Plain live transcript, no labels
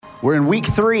We're in week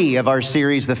 3 of our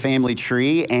series, The Family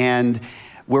Tree, and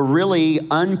we're really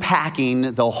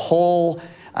unpacking the whole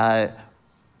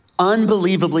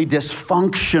unbelievably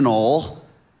dysfunctional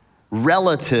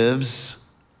relatives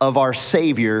of our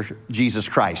Savior, Jesus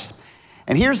Christ.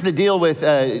 And here's the deal with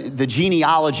the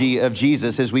genealogy of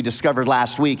Jesus, as we discovered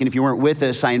last week. And if you weren't with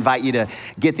us, I invite you to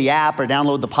get the app or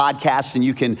download the podcast and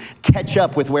you can catch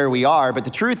up with where we are. But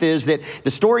the truth is that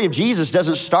the story of Jesus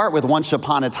doesn't start with once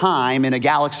upon a time in a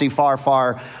galaxy far,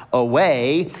 far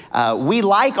away. We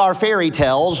like our fairy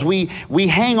tales. We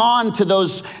hang on to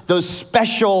those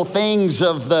special things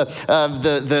of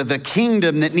the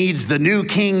kingdom that needs the new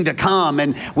king to come.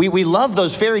 And we love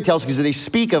those fairy tales because they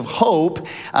speak of hope.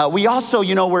 We also,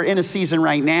 we're in a season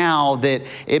right now that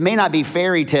it may not be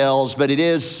fairy tales, but it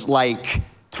is like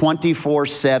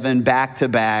 24/7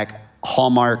 back-to-back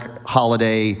Hallmark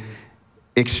holiday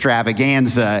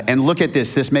extravaganza. And look at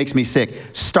this. This makes me sick.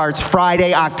 Starts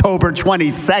Friday, October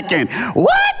 22nd.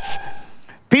 What?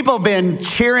 People have been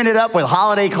cheering it up with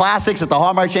holiday classics at the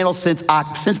Hallmark Channel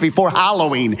since before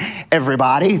Halloween,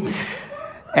 everybody.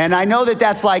 And I know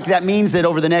that means that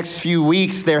over the next few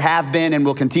weeks, there have been and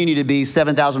will continue to be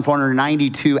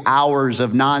 7,492 hours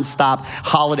of nonstop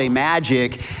holiday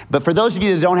magic. But for those of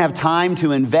you that don't have time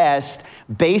to invest,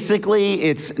 basically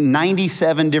it's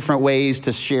 97 different ways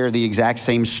to share the exact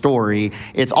same story.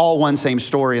 It's all one same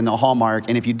story in the Hallmark.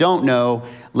 And if you don't know,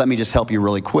 let me just help you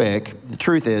really quick. The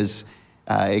truth is,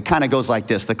 it kind of goes like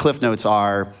this. The cliff notes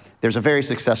are, there's a very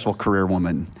successful career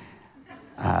woman.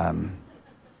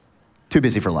 Too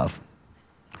busy for love,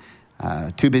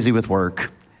 too busy with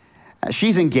work.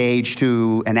 She's engaged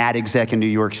to an ad exec in New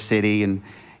York City, and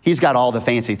he's got all the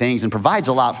fancy things and provides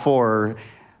a lot for her,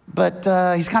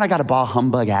 but he's kind of got a bah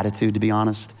humbug attitude, to be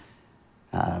honest.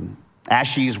 As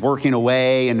she's working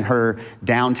away in her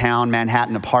downtown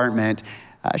Manhattan apartment,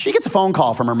 she gets a phone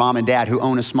call from her mom and dad, who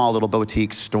own a small little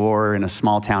boutique store in a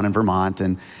small town in Vermont,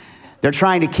 and they're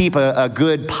trying to keep a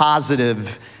good,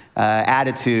 positive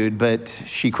attitude, but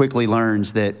she quickly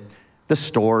learns that the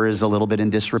store is a little bit in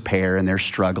disrepair and they're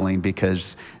struggling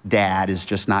because dad is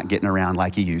just not getting around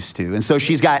like he used to. And so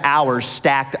she's got hours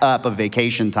stacked up of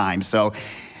vacation time. So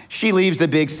she leaves the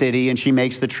big city and she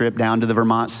makes the trip down to the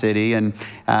Vermont city, and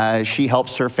she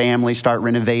helps her family start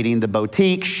renovating the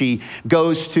boutique. She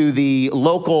goes to the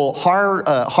local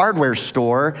hardware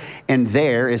store, and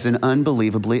there is an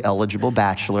unbelievably eligible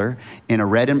bachelor in a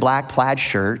red and black plaid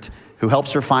shirt who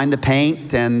helps her find the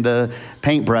paint and the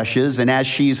paintbrushes. And as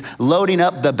she's loading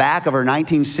up the back of her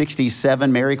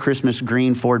 1967 Merry Christmas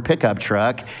green Ford pickup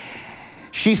truck,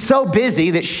 she's so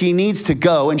busy that she needs to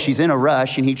go, and she's in a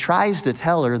rush, and he tries to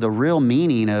tell her the real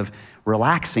meaning of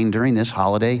relaxing during this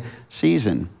holiday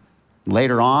season.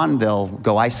 Later on, they'll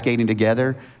go ice skating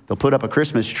together. They'll put up a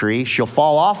Christmas tree. She'll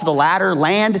fall off the ladder,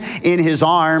 land in his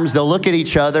arms. They'll look at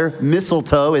each other.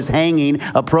 Mistletoe is hanging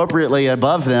appropriately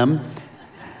above them.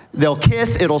 They'll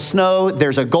kiss, it'll snow,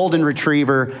 there's a golden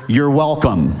retriever, you're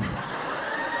welcome.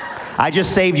 I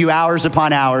just saved you hours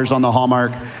upon hours on the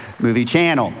Hallmark Movie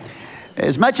Channel.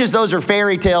 As much as those are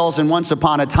fairy tales and once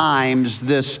upon a times,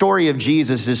 the story of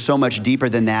Jesus is so much deeper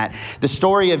than that. The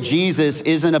story of Jesus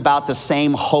isn't about the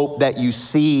same hope that you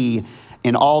see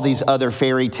in all these other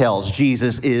fairy tales.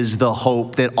 Jesus is the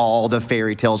hope that all the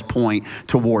fairy tales point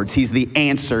towards. He's the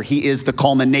answer. He is the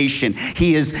culmination.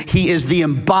 He is the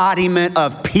embodiment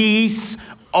of peace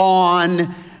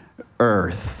on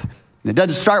earth. And it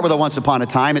doesn't start with a once upon a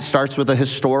time. It starts with a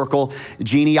historical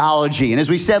genealogy. And as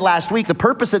we said last week, the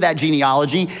purpose of that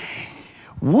genealogy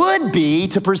would be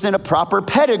to present a proper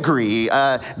pedigree.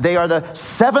 They are the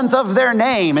 7th of their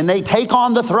name, and they take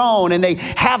on the throne, and they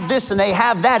have this and they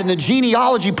have that, and the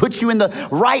genealogy puts you in the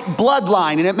right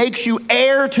bloodline, and it makes you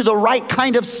heir to the right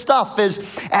kind of stuff as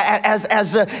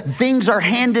things are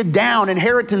handed down,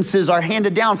 inheritances are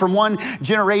handed down from one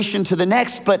generation to the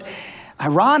next. But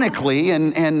ironically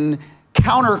and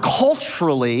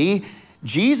counterculturally,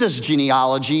 Jesus'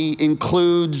 genealogy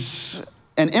includes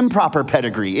an improper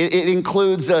pedigree. It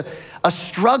includes a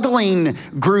struggling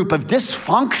group of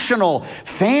dysfunctional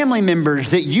family members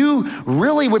that you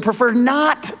really would prefer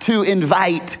not to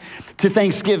invite to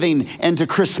Thanksgiving and to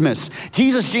Christmas.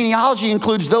 Jesus' genealogy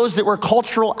includes those that were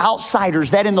cultural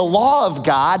outsiders, that in the law of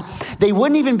God, they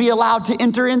wouldn't even be allowed to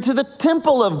enter into the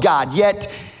temple of God. Yet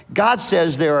God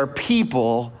says there are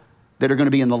people that are going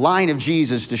to be in the line of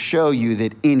Jesus to show you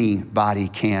that anybody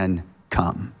can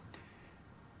come.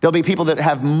 There'll be people that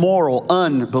have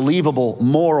unbelievable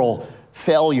moral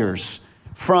failures,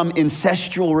 from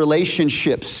incestual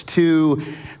relationships to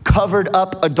covered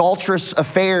up adulterous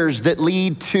affairs that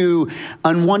lead to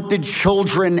unwanted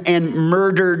children and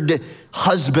murdered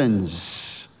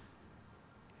husbands.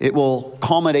 It will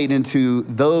culminate into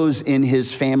those in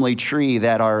his family tree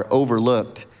that are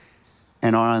overlooked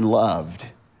and are unloved.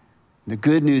 The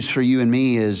good news for you and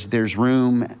me is there's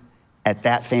room at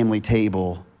that family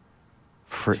table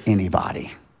for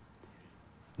anybody.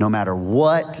 No matter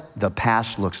what the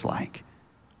past looks like,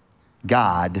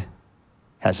 God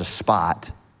has a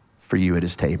spot for you at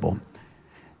his table.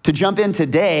 To jump in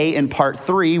today in part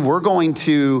 3, we're going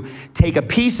to take a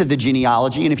piece of the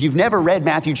genealogy. And if you've never read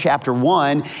Matthew chapter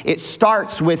 1, it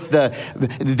starts with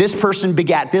this person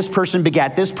begat this person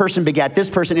begat this person begat this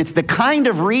person. It's the kind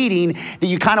of reading that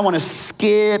you kind of want to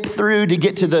skip through to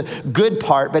get to the good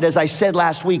part. But as I said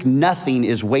last week, nothing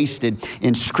is wasted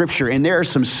in Scripture. And there are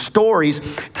some stories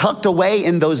tucked away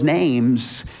in those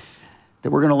names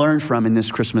that we're going to learn from in this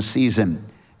Christmas season.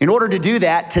 In order to do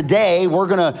that, today we're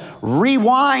gonna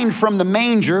rewind from the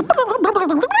manger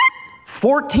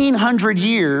 1,400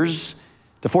 years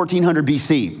to 1400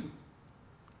 BC.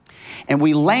 And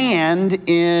we land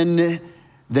in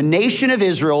the nation of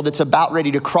Israel that's about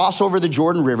ready to cross over the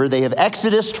Jordan River. They have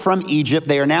exodused from Egypt.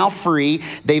 They are now free.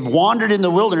 They've wandered in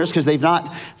the wilderness because they've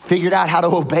not figured out how to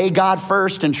obey God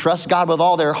first and trust God with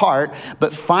all their heart.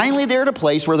 But finally they're at a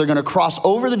place where they're gonna cross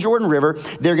over the Jordan River.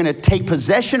 They're gonna take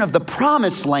possession of the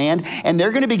promised land, and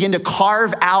they're gonna begin to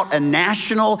carve out a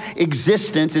national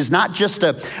existence. It's not just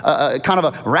a kind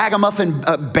of a ragamuffin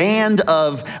band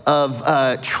of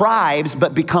tribes,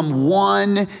 but become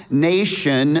one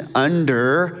nation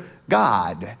under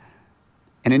God.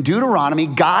 And in Deuteronomy,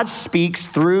 God speaks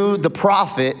through the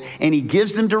prophet, and he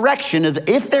gives them direction of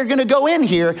if they're gonna go in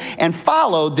here and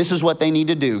follow, this is what they need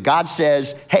to do. God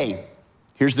says, hey,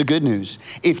 here's the good news.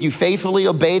 If you faithfully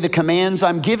obey the commands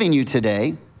I'm giving you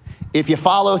today, if you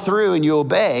follow through and you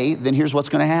obey, then here's what's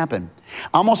gonna happen.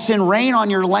 I'm gonna send rain on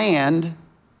your land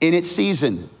in its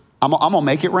season. I'm gonna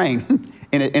make it rain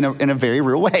in a very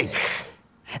real way.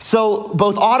 So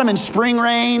both autumn and spring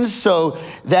rains, so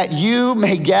that you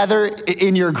may gather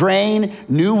in your grain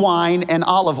new wine and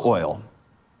olive oil.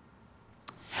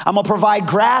 I'm gonna provide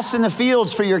grass in the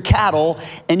fields for your cattle,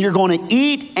 and you're gonna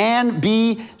eat and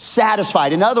be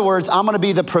satisfied. In other words, I'm gonna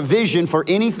be the provision for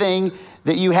anything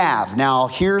that you have. Now,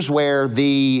 here's where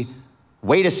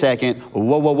wait a second,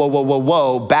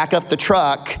 whoa, back up the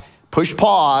truck, push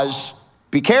pause,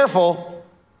 be careful.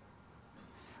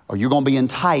 Or you're gonna be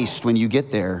enticed when you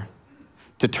get there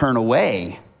to turn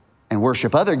away and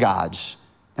worship other gods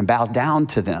and bow down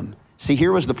to them. See,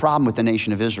 here was the problem with the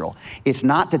nation of Israel. It's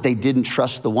not that they didn't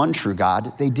trust the one true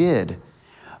God, they did,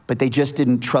 but they just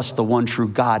didn't trust the one true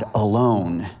God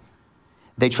alone.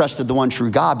 They trusted the one true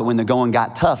God, but when the going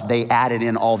got tough, they added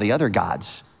in all the other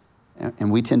gods.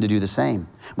 And we tend to do the same.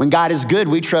 When God is good,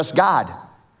 we trust God.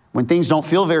 When things don't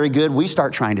feel very good, we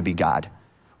start trying to be God.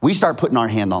 We start putting our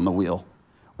hand on the wheel.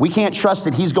 We can't trust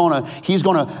that he's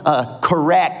gonna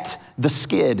correct the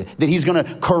skid, that he's gonna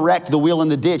correct the wheel in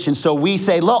the ditch. And so we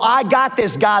say, look, I got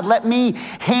this, God, let me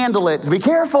handle it. Be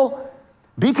careful,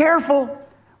 be careful.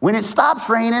 When it stops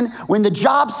raining, when the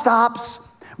job stops,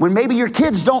 when maybe your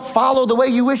kids don't follow the way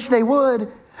you wish they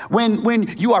would,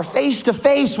 when you are face to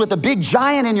face with a big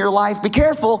giant in your life, be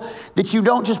careful that you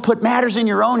don't just put matters in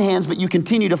your own hands, but you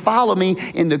continue to follow me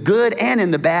in the good and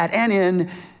in the bad and in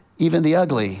even the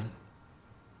ugly.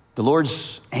 The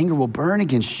Lord's anger will burn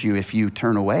against you if you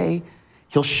turn away.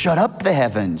 He'll shut up the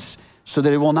heavens so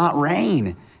that it will not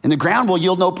rain. And the ground will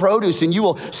yield no produce, and you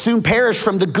will soon perish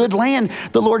from the good land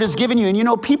the Lord has given you. And you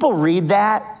know, people read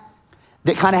that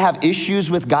kind of have issues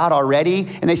with God already,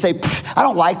 and they say, I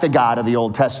don't like the God of the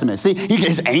Old Testament. See,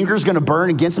 his anger's gonna burn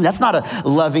against him. That's not a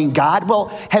loving God. Well,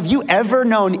 have you ever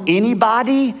known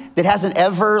anybody that hasn't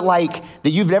ever,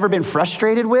 that you've never been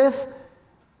frustrated with?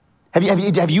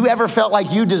 Have you ever felt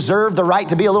like you deserve the right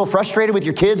to be a little frustrated with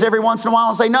your kids every once in a while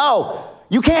and say, no,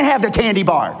 you can't have the candy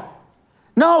bar.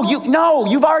 No,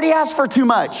 you've already asked for too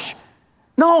much.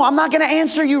 No, I'm not gonna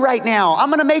answer you right now. I'm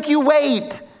gonna make you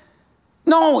wait.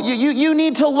 No, you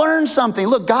need to learn something.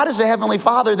 Look, God is a heavenly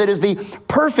Father that is the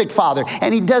perfect Father,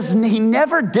 and he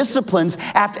never disciplines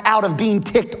out of being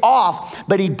ticked off,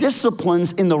 but he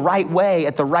disciplines in the right way,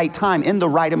 at the right time, in the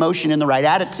right emotion, in the right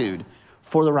attitude,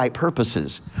 for the right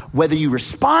purposes. Whether you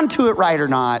respond to it right or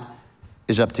not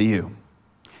is up to you.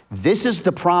 This is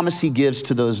the promise he gives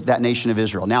to that nation of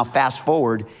Israel. Now, fast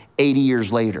forward 80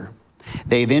 years later.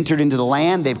 They've entered into the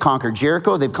land, they've conquered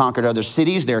Jericho, they've conquered other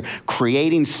cities, they're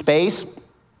creating space.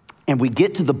 And we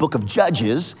get to the book of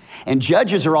Judges, and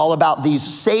Judges are all about these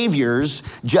saviors.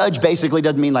 Judge basically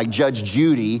doesn't mean like Judge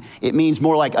Judy. It means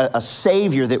more like a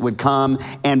savior that would come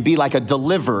and be like a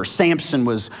deliverer. Samson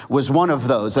was one of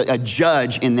those, a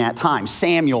judge in that time.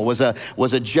 Samuel was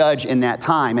a judge in that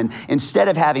time. And instead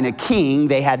of having a king,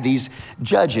 they had these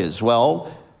judges.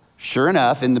 Well, sure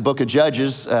enough, in the book of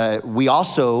Judges, we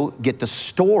also get the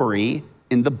story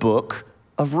in the book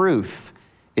of Ruth.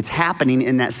 It's happening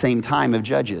in that same time of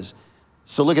Judges.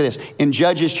 So look at this. In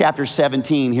Judges chapter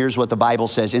 17, here's what the Bible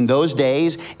says. In those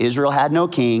days, Israel had no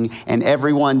king, and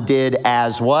everyone did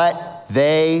as what? All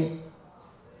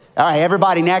right,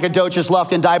 everybody, Nacogdoches,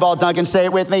 Lufkin, Diboll, Duncan, say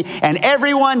it with me. And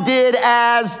everyone did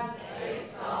as?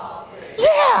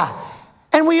 Yeah,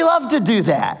 and we love to do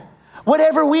that.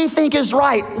 Whatever we think is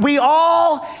right. We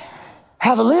all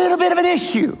have a little bit of an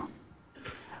issue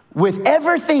with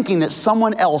ever thinking that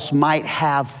someone else might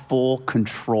have full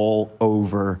control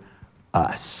over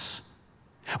us.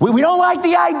 We don't like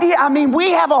the idea. I mean,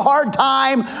 we have a hard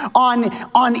time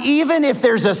on even if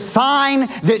there's a sign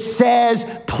that says,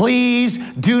 please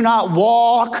do not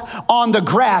walk on the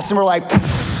grass. And we're like,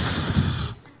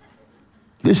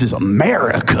 this is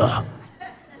America.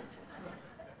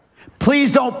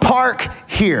 Please don't park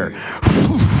here.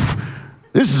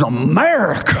 This is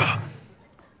America.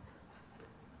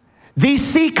 These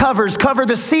seat covers cover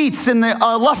the seats in the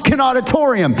Lufkin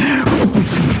Auditorium.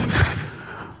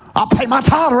 I'll pay my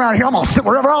tithe around here. I'm going to sit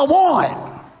wherever I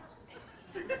want.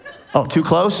 Oh, too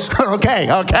close? Okay.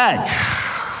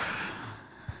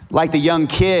 Like the young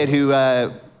kid who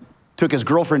took his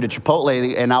girlfriend to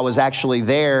Chipotle, and I was actually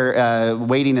there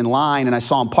waiting in line, and I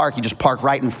saw him park. He just parked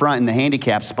right in front in the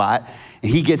handicap spot.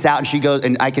 And he gets out, and she goes,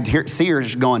 and I could see her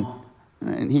just going,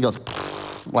 and he goes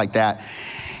like that.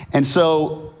 And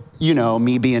so, you know,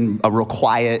 me being a real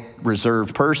quiet,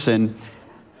 reserved person,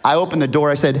 I opened the door.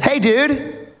 I said, hey,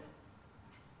 dude,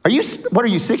 what are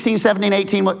you, 16, 17,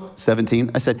 18? What?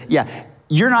 17. I said, yeah,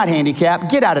 you're not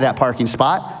handicapped. Get out of that parking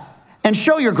spot and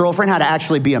show your girlfriend how to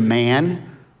actually be a man.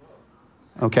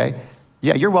 Okay.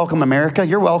 Yeah, you're welcome, America.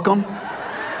 You're welcome.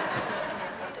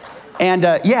 And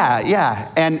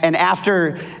yeah. And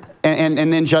after,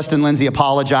 and then Justin Lindsay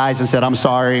apologized and said, I'm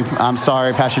sorry,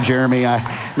 Pastor Jeremy.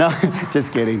 No,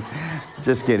 just kidding.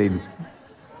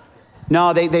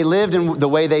 No, they lived in the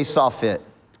way they saw fit,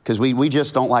 because we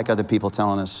just don't like other people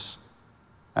telling us.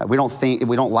 We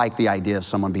don't like the idea of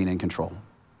someone being in control,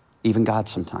 even God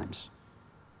sometimes.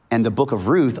 And the book of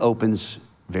Ruth opens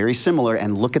very similar,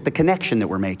 and look at the connection that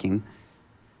we're making.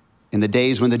 In the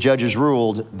days when the judges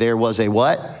ruled, there was a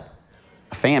what?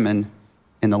 A famine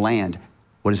in the land.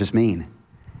 What does this mean?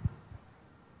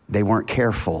 They weren't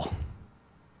careful.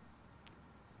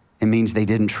 It means they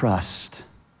didn't trust.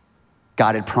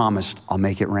 God had promised, I'll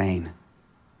make it rain.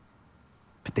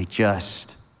 But they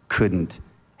just couldn't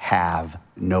have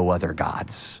no other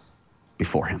gods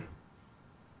before him.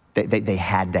 They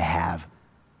had to have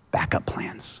backup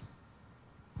plans.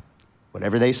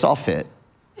 Whatever they saw fit,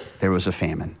 there was a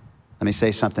famine. Let me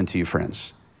say something to you,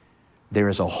 friends. There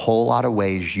is a whole lot of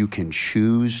ways you can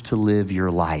choose to live your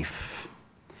life.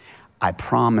 I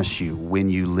promise you, when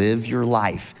you live your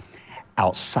life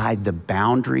outside the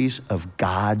boundaries of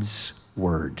God's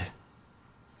word,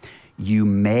 you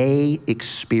may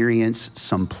experience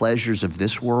some pleasures of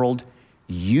this world.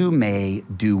 You may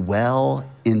do well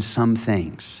in some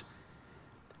things.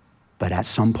 But at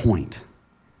some point,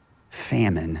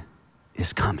 famine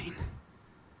is coming.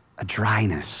 A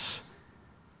dryness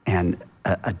and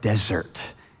a desert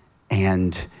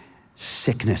and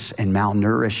sickness and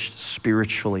malnourished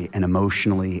spiritually and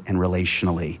emotionally and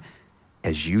relationally.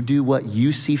 As you do what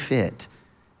you see fit,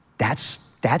 that's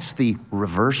the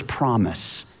reverse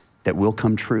promise that will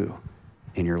come true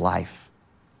in your life.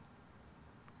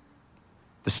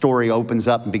 The story opens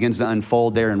up and begins to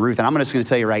unfold there in Ruth. And I'm just going to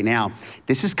tell you right now,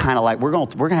 this is kind of like, we're going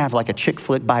to have like a chick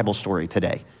flick Bible story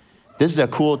today. This is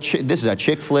a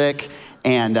chick flick,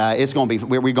 and it's going to be,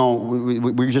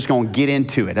 we're just going to get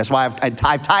into it. That's why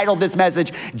I've titled this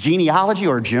message, Genealogy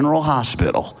or General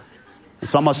Hospital.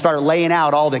 So I'm going to start laying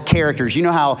out all the characters. You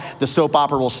know how the soap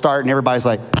opera will start and everybody's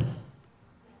like,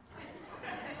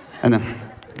 and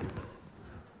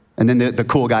then the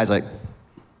cool guy's like,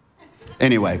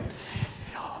 anyway,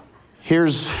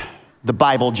 here's the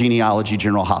Bible Genealogy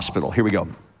General Hospital. Here we go.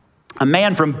 A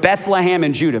man from Bethlehem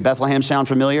in Judah. Bethlehem sound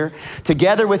familiar?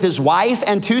 Together with his wife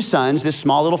and 2 sons, this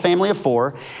small little family of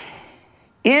 4,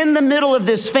 in the middle of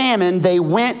this famine, they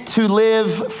went to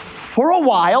live for a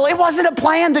while. It wasn't a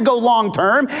plan to go long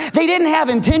term. They didn't have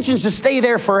intentions to stay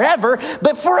there forever,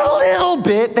 but for a little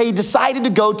bit, they decided to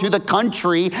go to the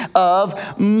country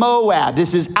of Moab.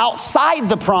 This is outside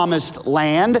the promised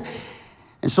land.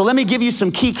 And so let me give you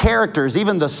some key characters.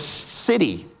 Even the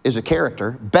city is a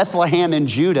character. Bethlehem in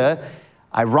Judah,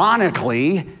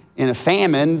 ironically, in a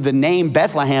famine, the name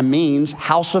Bethlehem means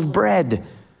house of bread.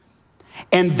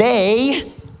 And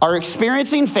they are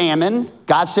experiencing famine.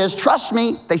 God says, trust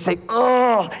me. They say,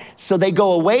 oh. So they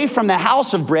go away from the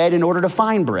house of bread in order to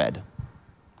find bread.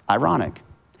 Ironic.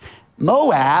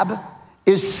 Moab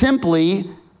is simply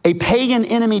a pagan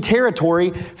enemy territory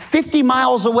 50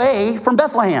 miles away from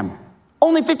Bethlehem.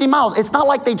 Only 50 miles. It's not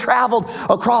like they traveled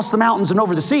across the mountains and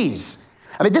over the seas.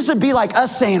 I mean, this would be like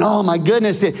us saying, oh my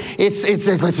goodness,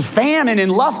 it's famine in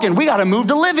Lufkin. We got to move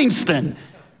to Livingston.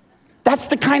 That's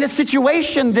the kind of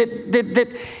situation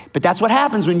but that's what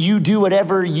happens when you do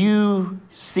whatever you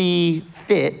see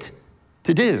fit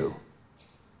to do.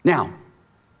 Now,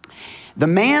 the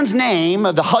man's name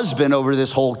of the husband over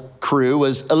this whole crew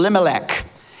was Elimelech,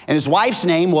 and his wife's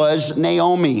name was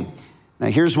Naomi. Now,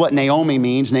 here's what Naomi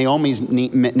means. Naomi's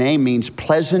name means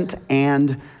pleasant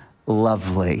and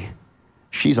lovely.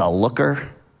 She's a looker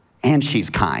and she's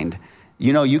kind.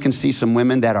 You know, you can see some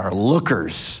women that are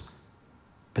lookers,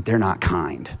 but they're not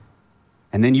kind.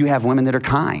 And then you have women that are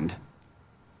kind.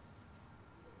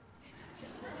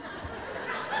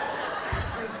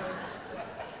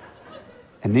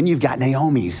 And then you've got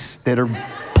Naomi's that are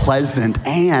pleasant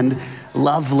and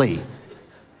lovely.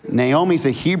 Naomi's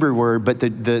a Hebrew word, but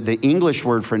the English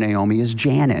word for Naomi is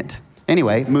Janet.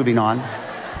 Anyway, moving on.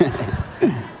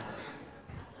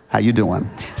 How you doing?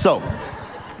 So,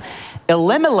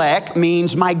 Elimelech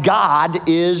means my God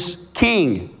is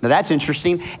king. Now that's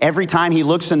interesting. Every time he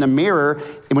looks in the mirror,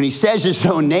 and when he says his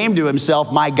own name to himself,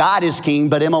 my God is king,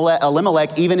 but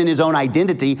Elimelech, even in his own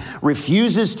identity,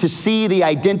 refuses to see the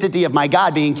identity of my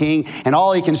God being king, and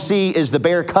all he can see is the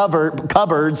bare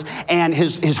cupboards and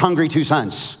his hungry two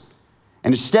sons.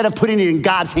 And instead of putting it in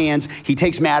God's hands, he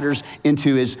takes matters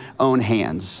into his own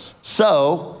hands.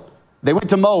 So they went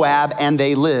to Moab and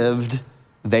they lived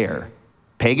there.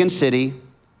 Pagan city,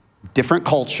 different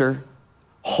culture,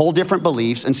 whole different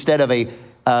beliefs. Instead of a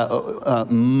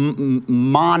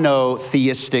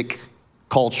monotheistic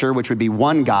culture, which would be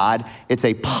one God, it's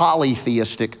a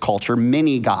polytheistic culture,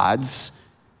 many gods.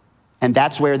 And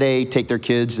that's where they take their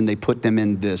kids and they put them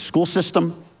in the school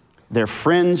system. Their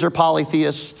friends are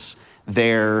polytheists.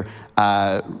 Their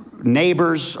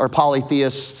neighbors are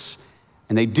polytheists.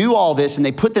 And they do all this and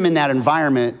they put them in that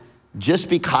environment just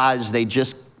because they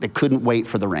couldn't wait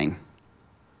for the rain.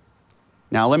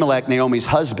 Now, Elimelech, Naomi's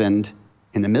husband,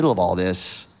 in the middle of all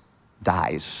this,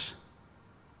 dies,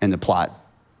 and the plot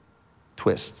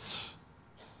twists.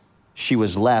 She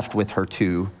was left with her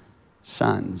two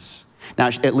sons. Now,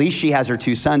 at least she has her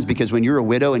two sons, because when you're a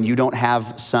widow and you don't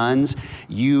have sons,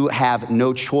 you have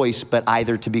no choice but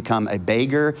either to become a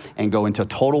beggar and go into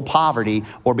total poverty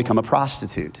or become a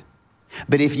prostitute.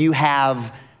 But if you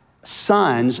have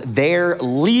sons, their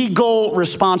legal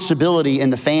responsibility in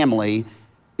the family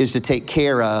is to take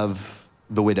care of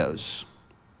the widows.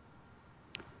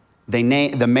 Those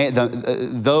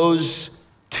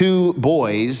two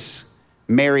boys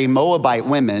marry Moabite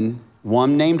women,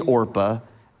 one named Orpah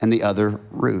and the other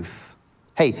Ruth.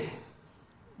 Hey,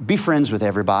 be friends with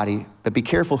everybody, but be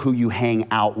careful who you hang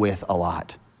out with a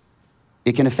lot.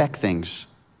 It can affect things.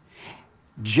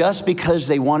 Just because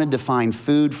they wanted to find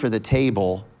food for the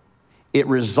table, it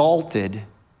resulted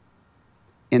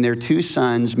in their two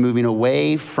sons moving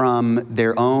away from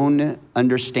their own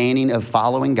understanding of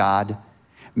following God,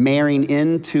 marrying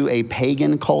into a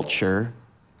pagan culture,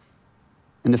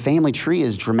 and the family tree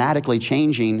is dramatically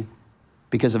changing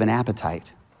because of an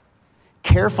appetite.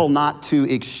 Careful not to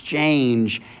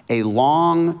exchange a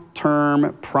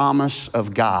long-term promise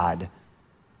of God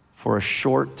for a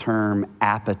short-term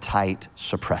appetite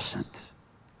suppressant.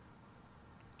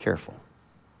 Careful.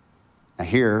 Now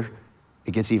here,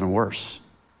 it gets even worse.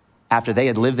 After they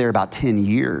had lived there about 10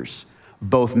 years,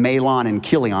 both Mahlon and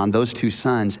Chilion, those two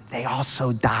sons, they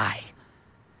also die.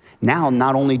 Now,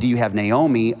 not only do you have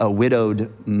Naomi, a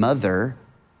widowed mother,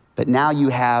 but now you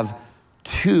have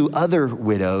two other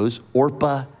widows,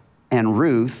 Orpah and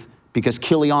Ruth, because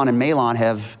Chilion and Mahlon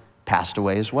have passed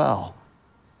away as well.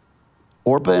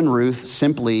 Orpah and Ruth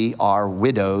simply are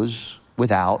widows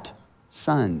without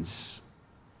sons.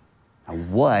 Now,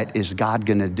 what is God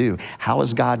gonna do? How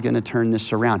is God gonna turn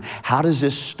this around? How does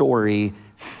this story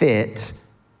fit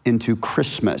into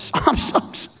Christmas? I'm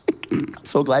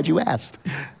so glad you asked.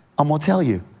 I'm gonna tell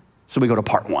you. So we go to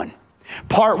part one.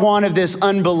 Part one of this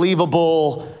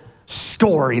unbelievable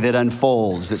story that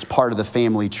unfolds that's part of the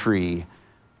family tree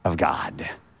of God.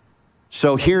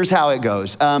 So here's how it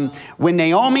goes. When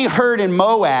Naomi heard in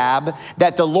Moab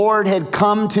that the Lord had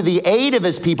come to the aid of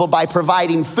his people by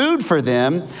providing food for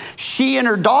them, she and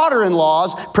her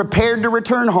daughter-in-laws prepared to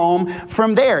return home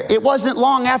from there. It wasn't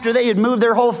long after they had moved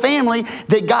their whole family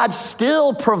that God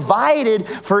still provided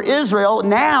for Israel.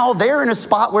 Now they're in a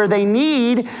spot where they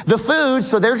need the food,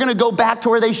 so they're gonna go back to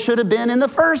where they should have been in the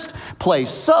first place.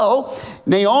 So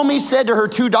Naomi said to her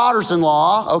two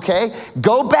daughters-in-law, okay,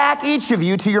 go back each of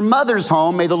you to your mother's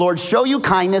home. May the Lord show you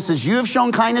kindness as you have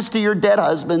shown kindness to your dead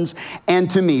husbands and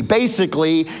to me.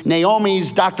 Basically,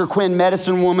 Naomi's Dr. Quinn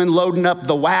medicine woman loading up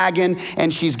the wagon,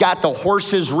 and she's got the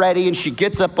horses ready, and she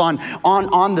gets up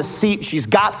on the seat. She's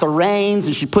got the reins,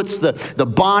 and she puts the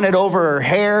bonnet over her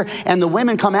hair, and the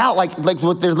women come out like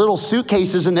with their little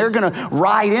suitcases, and they're gonna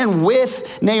ride in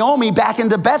with Naomi back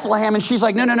into Bethlehem. And she's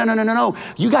like, no,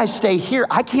 you guys stay here.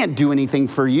 I can't do anything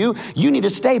for you. You need to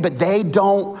stay. But they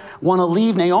don't want to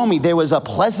leave Naomi. There was a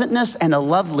pleasantness and a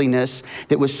loveliness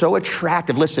that was so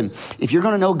attractive. Listen, if you're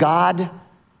going to know God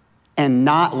and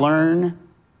not learn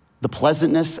the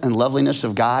pleasantness and loveliness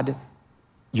of God,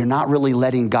 you're not really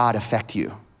letting God affect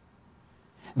you.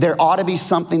 There ought to be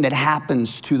something that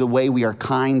happens to the way we are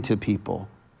kind to people,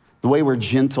 the way we're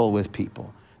gentle with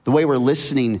people, the way we're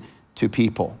listening to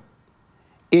people.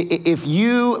 If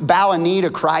you bow a knee to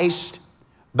Christ,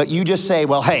 but you just say,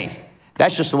 well, hey,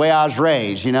 that's just the way I was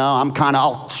raised,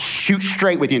 I'll shoot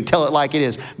straight with you and tell it like it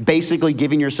is, basically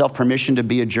giving yourself permission to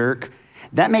be a jerk.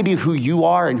 That may be who you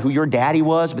are and who your daddy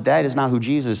was, but that is not who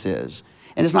Jesus is.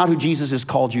 And it's not who Jesus has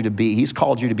called you to be. He's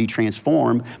called you to be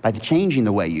transformed by changing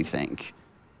the way you think.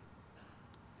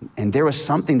 And there was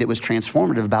something that was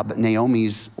transformative about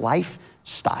Naomi's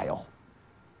lifestyle.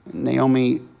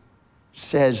 Naomi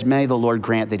says, may the Lord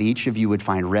grant that each of you would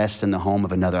find rest in the home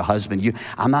of another husband.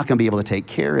 I'm not gonna be able to take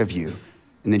care of you.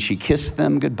 And then she kissed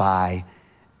them goodbye,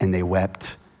 and they wept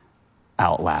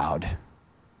out loud.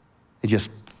 They just,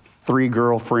 three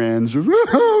girlfriends, just,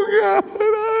 oh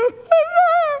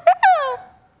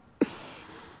God.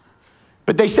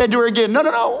 But they said to her again, no,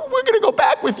 we're gonna go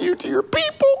back with you to your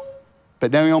people.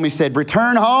 But Naomi said,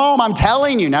 return home, I'm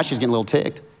telling you. Now she's getting a little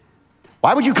ticked.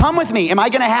 Why would you come with me? Am I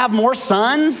gonna have more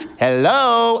sons?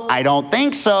 Hello, I don't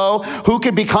think so. Who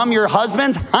could become your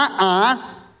husbands?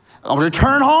 I'll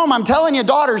return home, I'm telling you,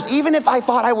 daughters, even if I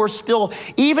thought there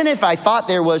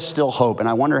was still hope, and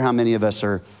I wonder how many of us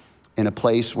are in a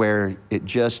place where it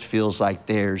just feels like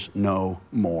there's no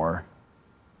more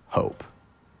hope.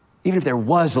 Even if there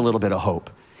was a little bit of hope.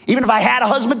 Even if I had a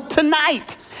husband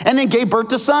tonight and then gave birth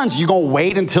to sons, you gonna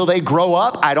wait until they grow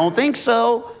up? I don't think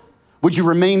so. Would you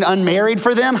remain unmarried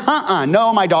for them?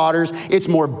 No, my daughters, it's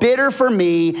more bitter for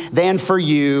me than for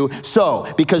you.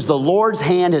 So, because the Lord's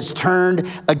hand has turned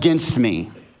against me.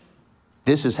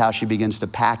 This is how she begins to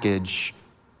package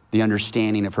the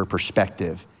understanding of her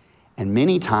perspective. And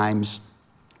many times,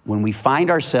 when we find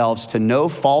ourselves to no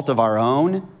fault of our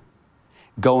own,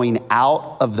 going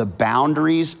out of the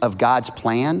boundaries of God's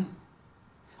plan,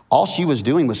 all she was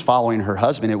doing was following her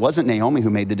husband. It wasn't Naomi who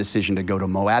made the decision to go to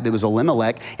Moab. It was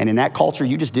Elimelech. And in that culture,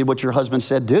 you just did what your husband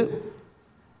said do.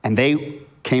 And they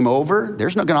came over.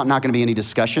 There's not gonna be any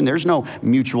discussion. There's no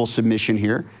mutual submission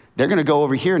here. They're gonna go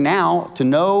over here now to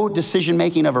no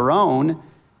decision-making of her own.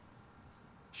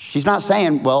 She's not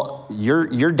saying, well,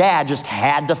 your dad just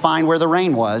had to find where the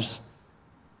rain was.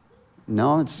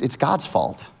 No, it's God's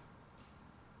fault.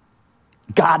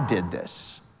 God did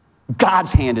this.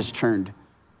 God's hand is turned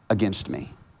against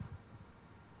me.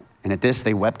 And at this,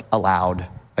 they wept aloud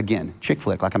again. Chick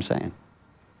flick, like I'm saying.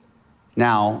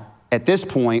 Now, at this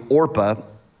point, Orpah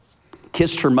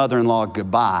kissed her mother-in-law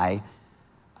goodbye,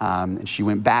 and she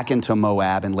went back into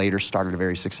Moab and later started a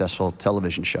very successful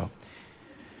television show.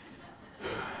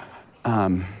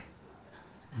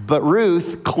 But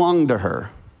Ruth clung to her.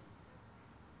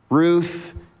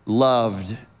 Ruth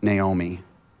loved Naomi.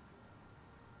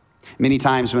 Many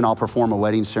times when I'll perform a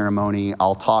wedding ceremony,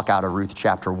 I'll talk out of Ruth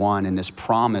chapter 1 and this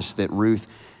promise that Ruth,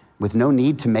 with no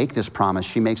need to make this promise,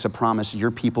 she makes a promise,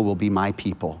 your people will be my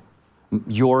people.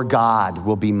 Your God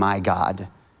will be my God.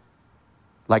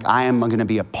 Like I am gonna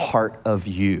be a part of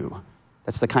you.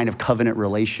 That's the kind of covenant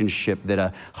relationship that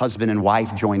a husband and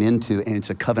wife join into, and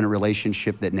it's a covenant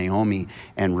relationship that Naomi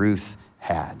and Ruth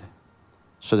had.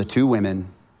 So the two women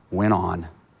went on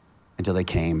until they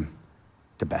came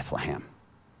to Bethlehem.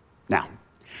 Now,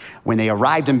 when they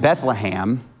arrived in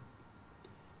Bethlehem,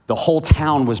 the whole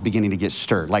town was beginning to get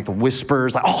stirred, like the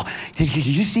whispers, like, oh, did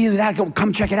you see that?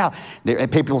 Come check it out.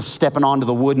 People stepping onto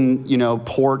the wooden,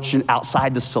 porch and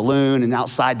outside the saloon and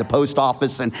outside the post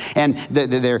office, and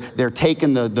they're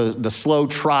taking the slow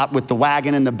trot with the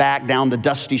wagon in the back down the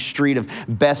dusty street of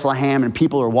Bethlehem, and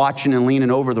people are watching and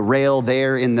leaning over the rail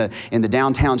there in the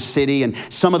downtown city, and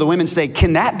some of the women say,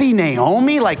 can that be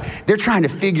Naomi? Like, they're trying to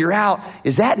figure out,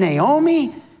 is that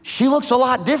Naomi? She looks a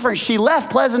lot different. She left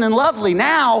pleasant and lovely.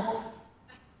 Now,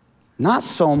 not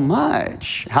so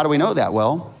much. How do we know that?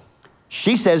 Well,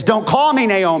 she says, don't call me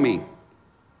Naomi.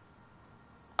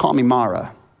 Call me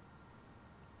Mara,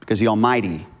 because the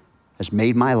Almighty has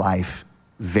made my life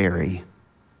very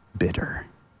bitter.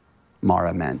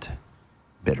 Mara meant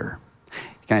bitter.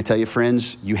 Can I tell you,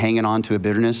 friends, you hanging on to a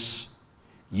bitterness,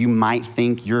 you might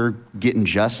think you're getting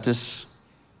justice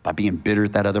by being bitter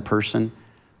at that other person.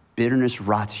 Bitterness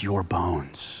rots your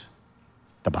bones,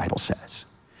 the Bible says.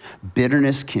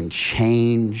 Bitterness can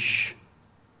change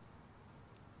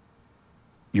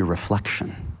your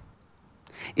reflection.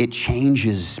 It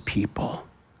changes people.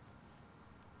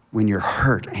 When you're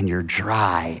hurt and you're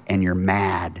dry and you're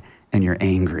mad and you're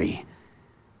angry,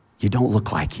 you don't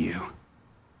look like you.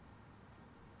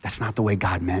 That's not the way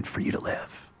God meant for you to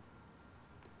live.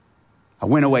 I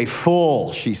went away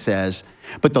full, she says,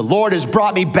 but the Lord has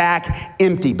brought me back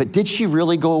empty. But did she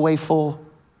really go away full?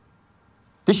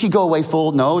 Did she go away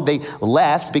full? No, they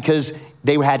left because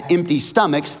they had empty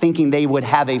stomachs thinking they would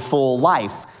have a full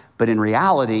life. But in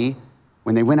reality,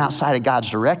 when they went outside of God's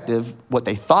directive, what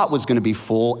they thought was going to be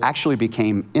full actually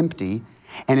became empty.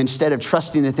 And instead of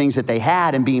trusting the things that they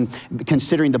had and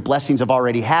considering the blessings of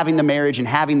already having the marriage and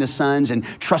having the sons and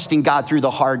trusting God through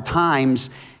the hard times,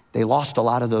 they lost a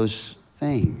lot of those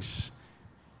things.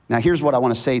 Now, here's what I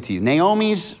want to say to you.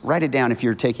 Write it down if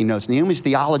you're taking notes. Naomi's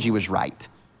theology was right,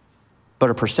 but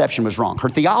her perception was wrong. Her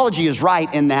theology is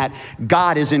right in that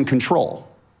God is in control,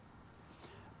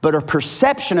 but her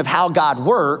perception of how God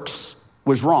works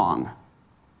was wrong.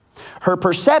 Her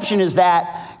perception is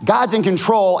that God's in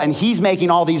control and he's making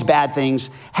all these bad things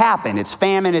happen. It's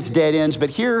famine, it's dead ends, but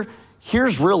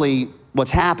here's really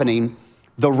what's happening.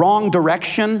 The wrong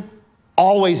direction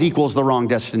always equals the wrong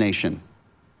destination.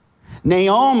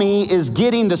 Naomi is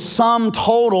getting the sum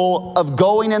total of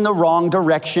going in the wrong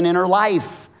direction in her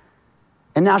life.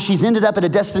 And now she's ended up at a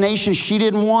destination she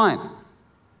didn't want.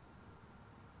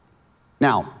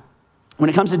 Now,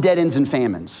 when it comes to dead ends and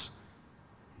famines,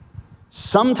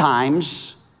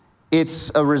 sometimes it's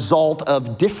a result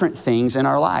of different things in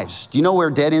our lives. Do you know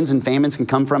where dead ends and famines can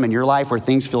come from in your life, where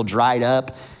things feel dried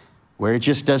up, where it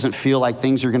just doesn't feel like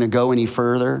things are going to go any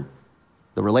further?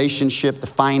 The relationship, the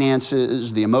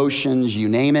finances, the emotions, you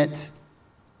name it.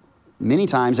 Many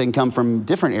times they can come from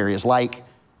different areas, like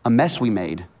a mess we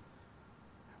made.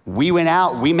 We went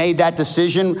out, we made that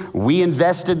decision, we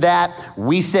invested that,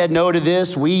 we said no to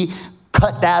this, we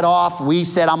cut that off, we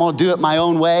said I'm gonna do it my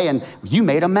own way, and you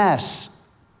made a mess.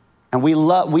 And we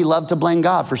love to blame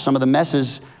God for some of the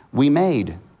messes we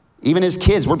made. Even as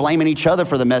kids, we're blaming each other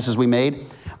for the messes we made.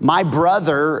 My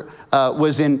brother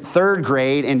was in third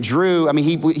grade and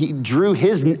he drew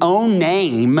his own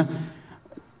name.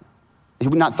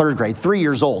 Not third grade, 3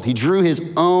 years old. He drew his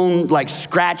own,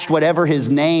 scratched whatever his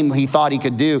name he thought he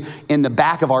could do in the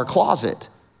back of our closet.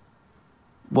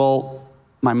 Well,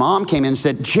 my mom came in and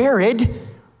said, Jared,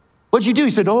 what'd you do? He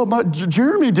said,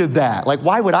 Jeremy did that.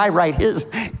 Why would I write his?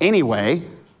 Anyway,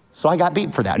 so I got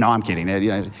beat for that. No, I'm kidding.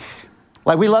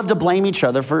 We love to blame each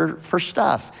other for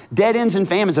stuff. Dead ends and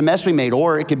famines, a mess we made,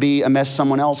 or it could be a mess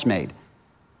someone else made.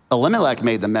 Elimelech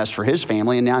made the mess for his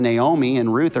family, and now Naomi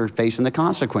and Ruth are facing the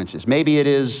consequences. Maybe it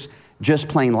is just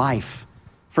plain life.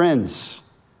 Friends,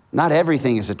 not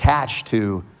everything is attached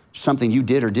to something you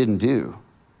did or didn't do.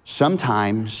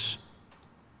 Sometimes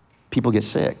people get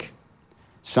sick.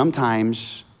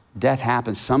 Sometimes death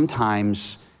happens.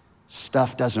 Sometimes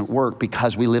stuff doesn't work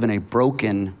because we live in a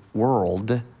broken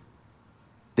world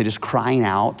that is crying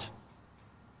out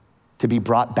to be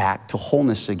brought back to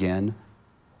wholeness again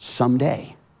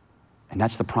someday. And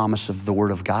that's the promise of the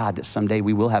Word of God, that someday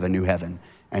we will have a new heaven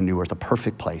and new earth, a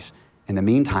perfect place. In the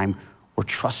meantime, we're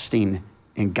trusting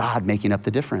in God making up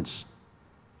the difference.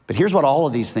 But here's what all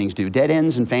of these things do. Dead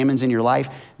ends and famines in your life,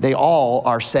 they all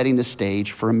are setting the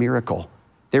stage for a miracle.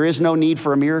 There is no need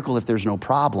for a miracle if there's no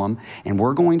problem, and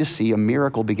we're going to see a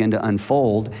miracle begin to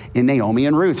unfold in Naomi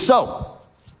and Ruth. So,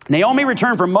 Naomi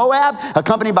returned from Moab,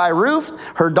 accompanied by Ruth,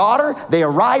 her daughter. They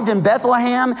arrived in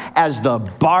Bethlehem as the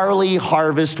barley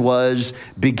harvest was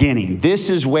beginning. This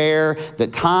is where the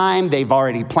time they've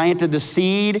already planted the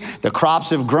seed, the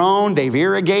crops have grown, they've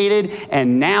irrigated,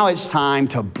 and now it's time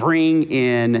to bring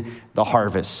in the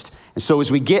harvest. And so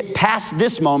as we get past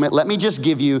this moment, let me just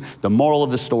give you the moral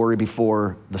of the story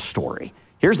before the story.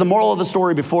 Here's the moral of the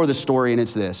story before the story, and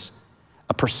it's this.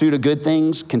 A pursuit of good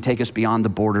things can take us beyond the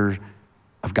border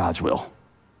of God's will.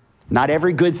 Not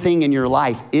every good thing in your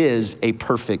life is a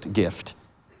perfect gift.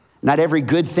 Not every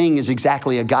good thing is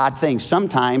exactly a God thing.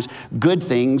 Sometimes good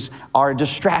things are a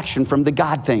distraction from the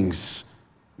God things.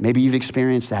 Maybe you've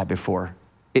experienced that before.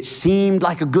 It seemed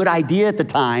like a good idea at the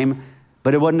time,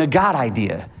 but it wasn't a God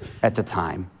idea at the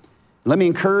time. Let me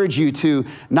encourage you to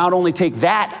not only take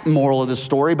that moral of the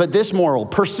story, but this moral: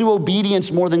 pursue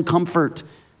obedience more than comfort.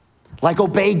 Like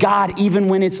obey God even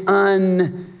when it's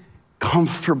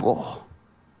uncomfortable.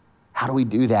 How do we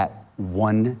do that?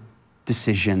 One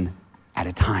decision at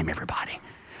a time, everybody.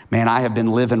 Man, I have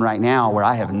been living right now where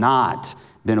I have not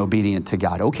been obedient to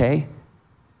God. Okay,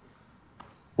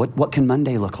 what can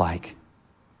Monday look like?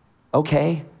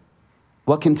 Okay,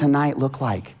 what can tonight look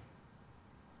like?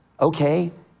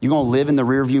 Okay, you gonna live in the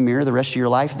rearview mirror the rest of your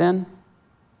life then?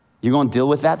 You gonna deal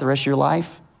with that the rest of your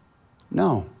life?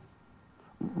 No.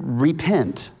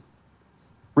 Repent.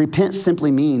 Repent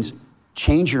simply means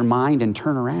change your mind and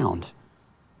turn around.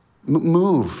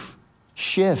 Move,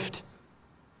 shift.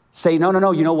 Say,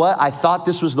 no, you know what? I thought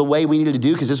this was the way we needed to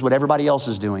do because this is what everybody else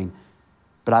is doing.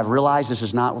 But I've realized this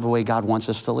is not the way God wants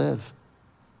us to live.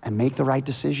 And make the right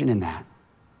decision in that.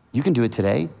 You can do it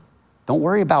today. Don't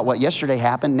worry about what yesterday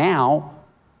happened. Now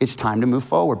it's time to move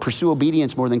forward. Pursue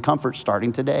obedience more than comfort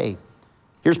starting today.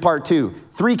 Here's part 2.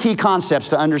 3 key concepts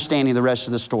to understanding the rest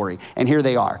of the story. And here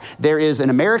they are. There is an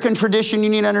American tradition you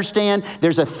need to understand.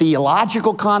 There's a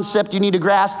theological concept you need to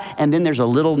grasp. And then there's a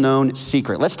little known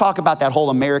secret. Let's talk about that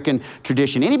whole American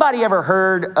tradition. Anybody ever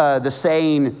heard the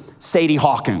saying Sadie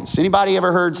Hawkins? Anybody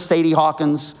ever heard Sadie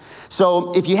Hawkins?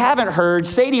 So if you haven't heard,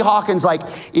 Sadie Hawkins, like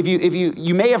if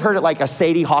you may have heard it like a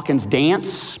Sadie Hawkins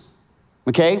dance,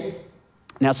 okay?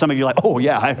 Now some of you are like, oh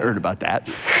yeah, I heard about that.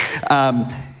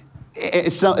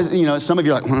 Some of you are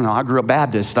like, well, no, I grew up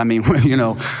Baptist. I mean,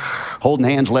 holding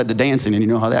hands led to dancing, and you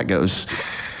know how that goes.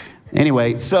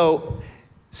 Anyway, so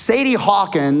Sadie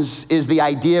Hawkins is the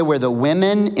idea where the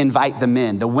women invite the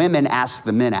men. The women ask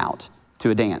the men out to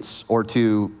a dance or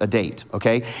to a date,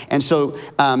 okay? And so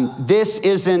this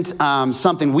isn't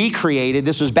something we created.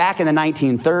 This was back in the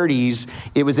 1930s.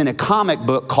 It was in a comic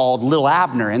book called Little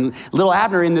Abner. And Little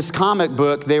Abner, in this comic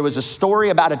book, there was a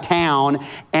story about a town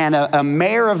and a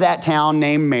mayor of that town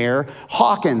named Mayor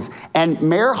Hawkins. And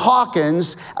Mayor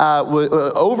Hawkins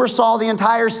oversaw the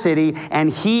entire city,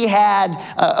 and he had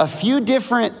a few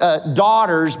different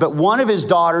daughters, but one of his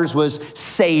daughters was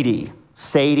Sadie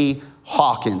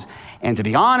Hawkins. And to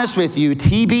be honest with you,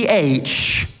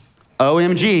 TBH,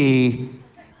 OMG,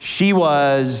 she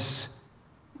was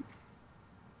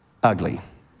ugly.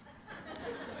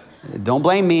 Don't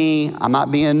blame me. I'm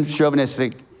not being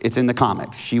chauvinistic. It's in the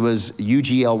comic. She was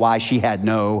UGLY. She had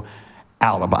no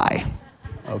alibi,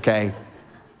 okay?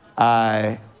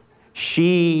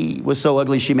 She was so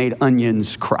ugly, she made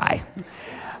onions cry.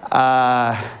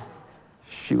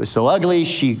 She was so ugly,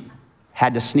 she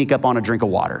had to sneak up on a drink of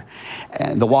water.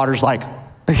 And the water's like,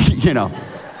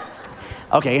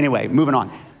 Okay, anyway, moving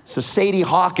on. So Sadie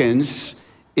Hawkins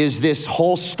is this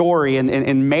whole story,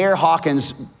 and Mayor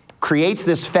Hawkins creates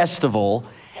this festival,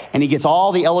 and he gets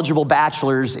all the eligible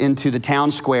bachelors into the town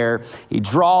square. He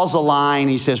draws a line,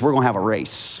 he says, we're gonna have a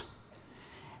race.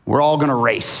 We're all gonna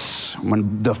race.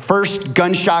 When the first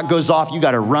gunshot goes off, you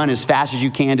gotta run as fast as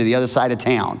you can to the other side of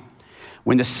town.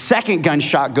 When the second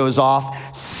gunshot goes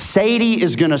off, Sadie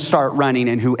is gonna start running,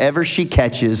 and whoever she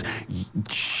catches,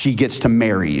 she gets to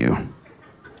marry you.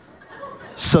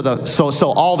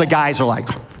 So all the guys are like,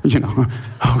 and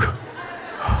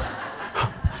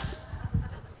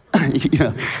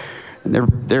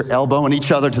they're elbowing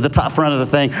each other to the top front of the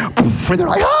thing, and they're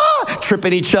like,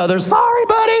 tripping each other. Sorry,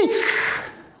 buddy.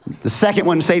 The second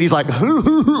one, Sadie's like,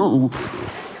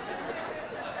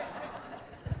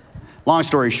 Long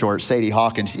story short, Sadie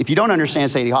Hawkins. If you don't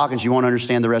understand Sadie Hawkins, you won't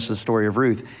understand the rest of the story of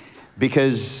Ruth,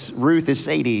 because Ruth is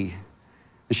Sadie.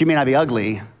 She may not be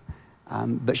ugly,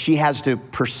 but she has to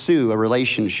pursue a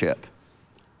relationship.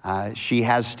 She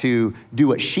has to do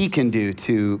what she can do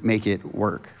to make it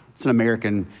work. It's an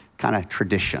American kind of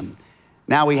tradition.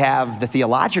 Now we have the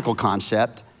theological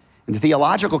concept, and the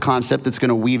theological concept that's going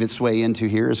to weave its way into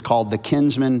here is called the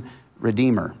kinsman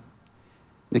redeemer.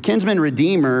 The kinsman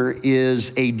redeemer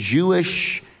is a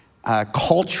Jewish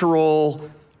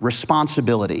cultural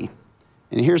responsibility.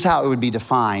 And here's how it would be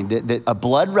defined, that a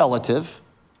blood relative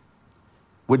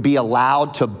would be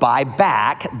allowed to buy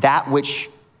back that which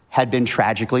had been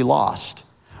tragically lost,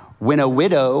 When a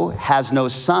widow has no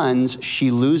sons, she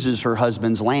loses her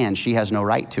husband's land. She has no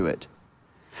right to it.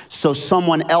 So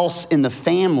someone else in the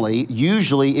family,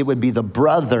 usually it would be the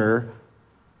brother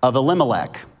of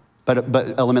Elimelech, but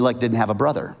Elimelech didn't have a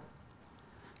brother.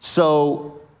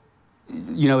 So,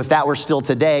 if that were still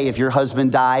today, if your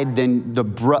husband died, then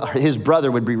his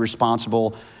brother would be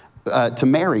responsible to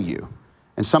marry you.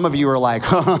 And some of you are like,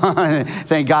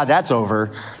 thank God that's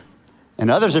over.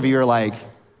 And others of you are like,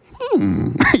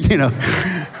 okay.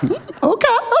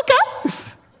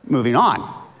 Moving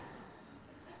on.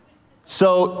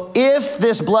 So if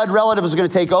this blood relative was going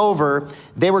to take over,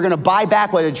 they were going to buy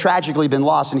back what had tragically been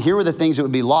lost. And here were the things that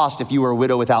would be lost if you were a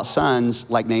widow without sons,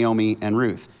 like Naomi and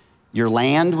Ruth. Your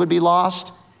land would be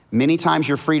lost. Many times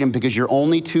your freedom, because your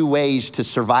only two ways to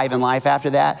survive in life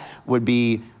after that would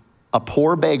be a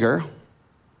poor beggar,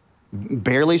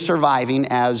 barely surviving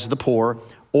as the poor,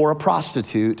 or a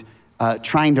prostitute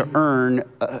trying to earn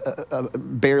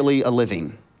barely a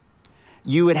living.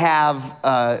 You would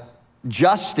have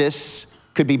justice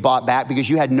could be bought back because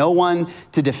you had no one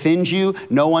to defend you,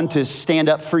 no one to stand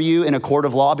up for you in a court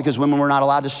of law, because women were not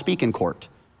allowed to speak in court.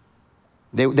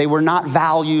 They were not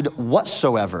valued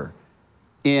whatsoever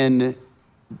in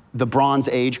the Bronze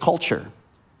Age culture.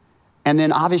 And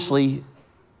then obviously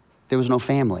there was no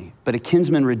family, but a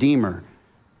kinsman redeemer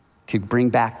could bring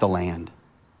back the land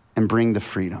and bring the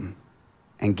freedom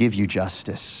and give you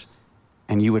justice,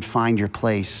 and you would find your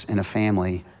place in a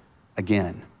family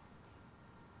again.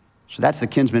 So that's the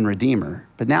kinsman redeemer.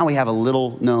 But now we have a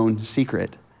little known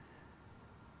secret,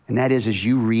 and that is, as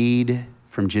you read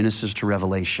from Genesis to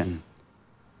Revelation,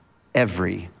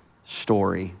 every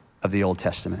story of the Old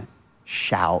Testament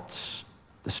shouts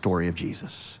the story of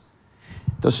Jesus.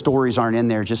 Those stories aren't in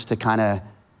there just to kind of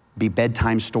be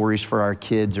bedtime stories for our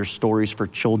kids or stories for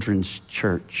children's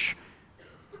church.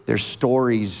 There's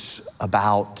stories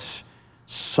about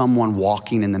someone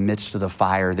walking in the midst of the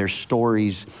fire. There's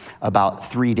stories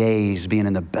about 3 days being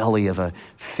in the belly of a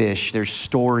fish. There's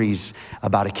stories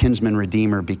about a kinsman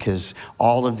redeemer, because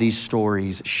all of these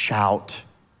stories shout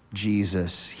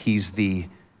Jesus. He's the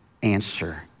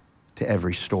answer to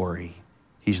every story.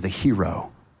 He's the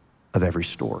hero of every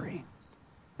story.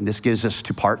 And this gives us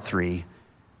to part 3,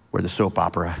 where the soap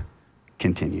opera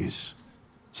continues.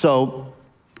 So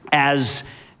as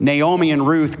Naomi and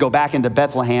Ruth go back into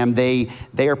Bethlehem, they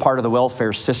are part of the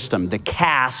welfare system, the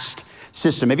caste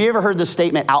system. Have you ever heard the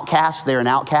statement outcast? They're an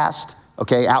outcast,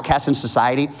 okay, outcast in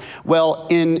society. Well,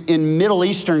 in Middle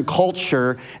Eastern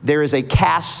culture, there is a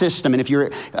caste system. And if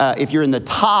you're in the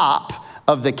top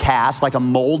of the caste, like a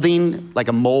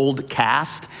mold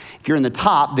caste, if you're in the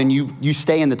top, then you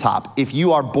stay in the top. If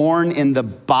you are born in the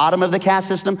bottom of the caste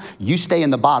system, you stay in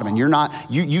the bottom. And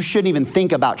you shouldn't even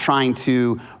think about trying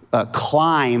to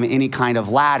climb any kind of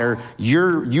ladder.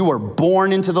 You are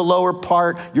born into the lower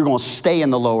part. You're going to stay in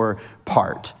the lower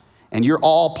part. And you're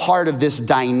all part of this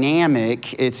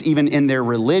dynamic. It's even in their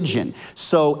religion.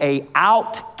 So a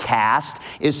outcast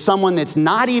is someone that's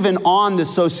not even on the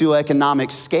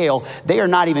socioeconomic scale. They are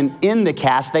not even in the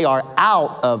caste. They are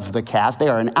out of the caste. They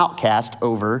are an outcast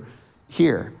over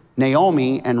here.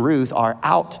 Naomi and Ruth are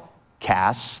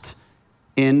outcast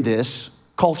in this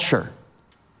culture.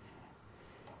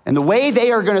 And the way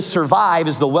they are going to survive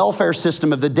is the welfare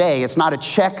system of the day. It's not a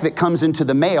check that comes into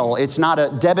the mail. It's not a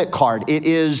debit card. It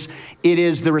is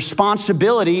the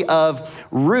responsibility of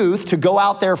Ruth to go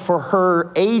out there for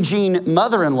her aging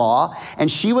mother-in-law, and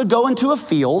she would go into a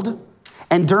field,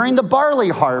 and during the barley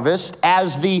harvest,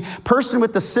 as the person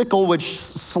with the sickle would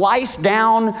slice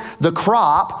down the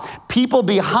crop, people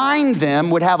behind them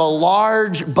would have a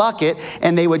large bucket,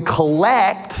 and they would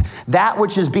collect that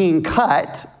which is being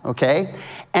cut, okay?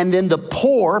 And then the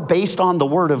poor, based on the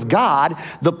word of God,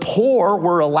 the poor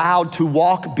were allowed to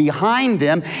walk behind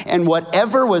them, and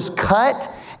whatever was cut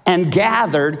and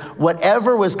gathered,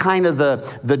 whatever was kind of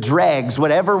the dregs,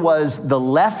 whatever was the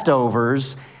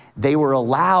leftovers, they were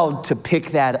allowed to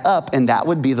pick that up, and that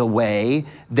would be the way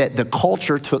that the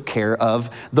culture took care of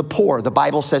the poor. The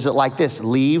Bible says it like this: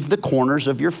 leave the corners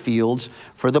of your fields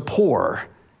for the poor.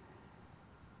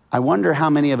 I wonder how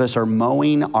many of us are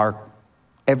mowing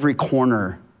every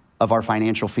corner of our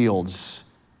financial fields,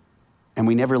 and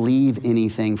we never leave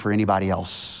anything for anybody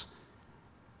else.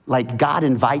 Like, God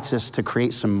invites us to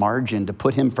create some margin, to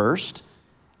put him first,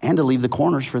 and to leave the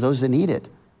corners for those that need it.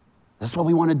 That's what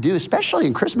we want to do, especially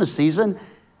in Christmas season.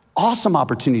 Awesome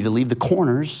opportunity to leave the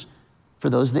corners for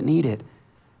those that need it.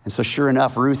 And so sure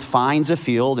enough, Ruth finds a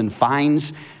field and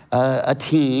finds a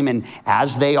team, and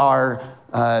as they are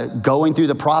going through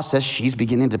the process, she's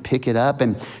beginning to pick it up.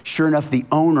 And sure enough, the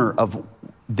owner of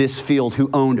this field, who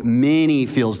owned many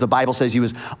fields. The Bible says he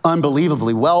was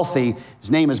unbelievably wealthy. His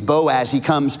name is Boaz. He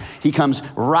comes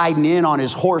riding in on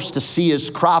his horse to see his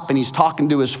crop, and he's talking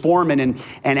to his foreman.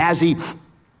 And as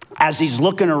he's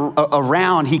looking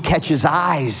around, he catches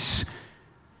eyes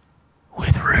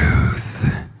with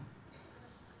Ruth,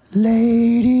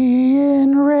 lady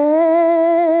in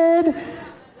red.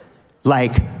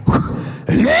 Like,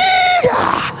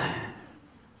 yeah.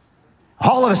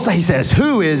 All of a sudden he says,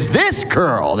 who is this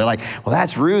girl? They're like, well,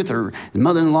 that's Ruth, her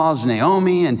mother-in-law's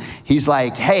Naomi. And he's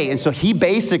like, hey. And so he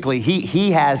basically,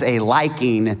 he has a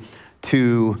liking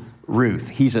to Ruth.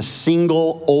 He's a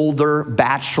single, older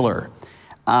bachelor.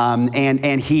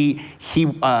 And he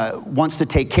wants to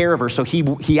take care of her. So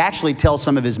he actually tells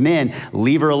some of his men,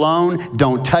 leave her alone,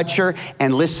 don't touch her.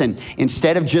 And listen,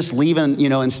 instead of just leaving,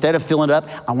 instead of filling it up,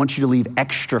 I want you to leave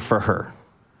extra for her.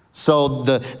 So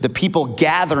the people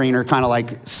gathering are kind of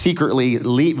like secretly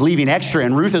leaving extra.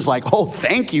 And Ruth is like, oh,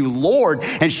 thank you, Lord.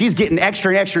 And she's getting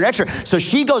extra and extra and extra. So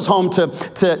she goes home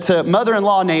to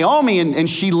mother-in-law Naomi, and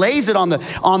she lays it on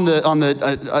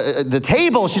the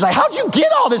table. She's like, how'd you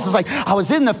get all this? It's like, I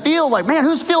was in the field. Like, man,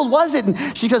 whose field was it?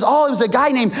 And she goes, oh, it was a guy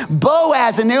named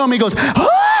Boaz. And Naomi goes,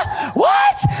 huh?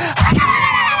 What?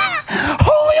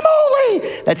 Holy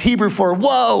moly. That's Hebrew for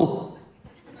whoa.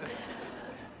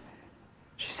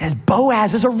 Says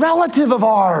Boaz is a relative of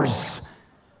ours.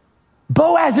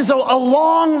 Boaz is a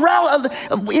long relative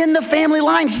in the family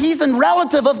lines. He's a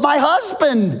relative of my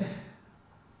husband.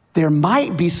 There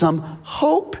might be some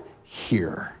hope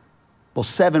here. Well,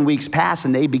 7 weeks pass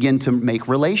and they begin to make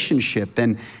relationship,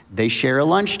 and they share a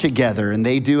lunch together, and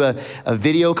they do a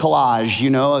video collage,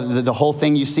 the whole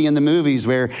thing you see in the movies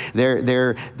where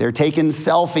they're taking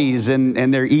selfies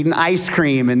and they're eating ice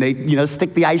cream, and they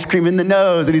stick the ice cream in the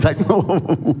nose, and he's like,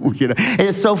 and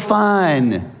it's so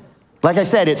fun. Like I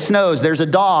said, it snows, there's a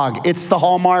dog. It's the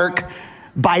Hallmark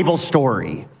Bible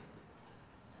story.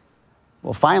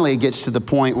 Well, finally it gets to the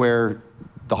point where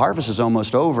the harvest is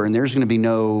almost over, and there's going to be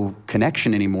no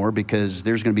connection anymore because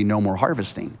there's going to be no more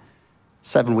harvesting.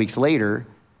 7 weeks later,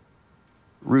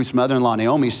 Ruth's mother-in-law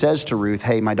Naomi says to Ruth,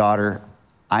 hey, my daughter,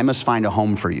 I must find a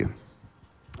home for you.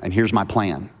 And here's my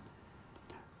plan.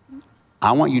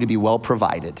 I want you to be well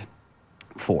provided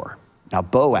for. Now,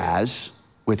 Boaz,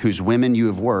 with whose women you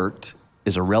have worked,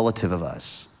 is a relative of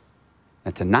us.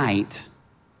 And tonight,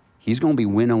 he's going to be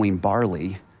winnowing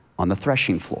barley on the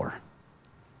threshing floor.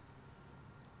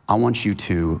 I want you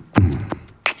to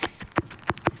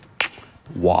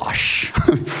wash.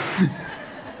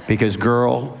 Because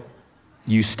girl,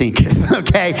 you stinketh,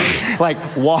 okay?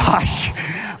 Like wash,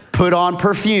 put on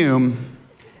perfume,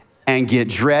 and get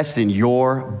dressed in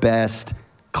your best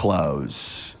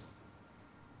clothes.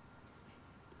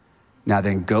 Now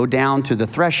then go down to the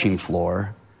threshing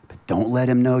floor, but don't let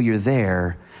him know you're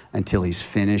there until he's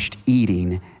finished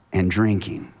eating and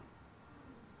drinking.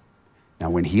 Now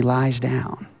when he lies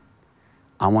down,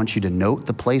 I want you to note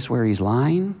the place where he's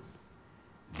lying,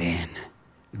 then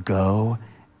go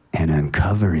and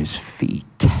uncover his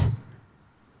feet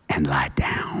and lie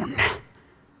down.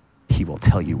 He will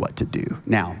tell you what to do.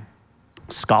 Now,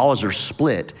 scholars are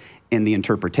split in the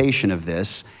interpretation of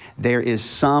this. There is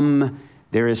some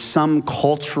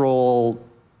cultural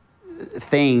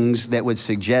things that would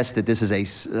suggest that this is a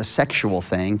sexual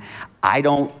thing. I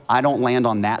don't land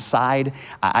on that side.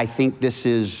 I think this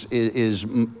is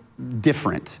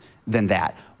different than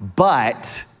that.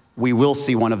 But we will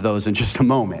see one of those in just a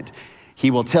moment.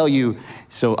 He will tell you,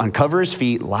 so uncover his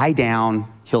feet, lie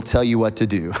down, he'll tell you what to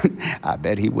do. I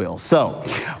bet he will. So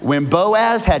when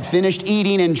Boaz had finished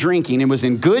eating and drinking and was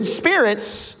in good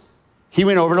spirits, he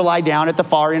went over to lie down at the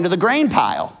far end of the grain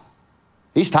pile.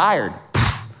 He's tired.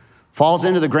 Falls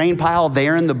into the grain pile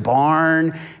there in the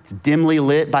barn. It's dimly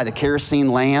lit by the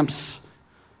kerosene lamps.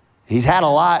 He's had a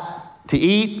lot to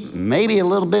eat, maybe a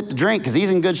little bit to drink because he's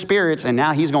in good spirits, and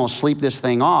now he's going to sleep this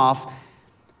thing off.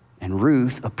 And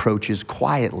Ruth approaches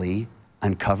quietly,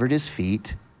 uncovered his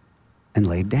feet, and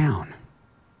laid down.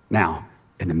 Now,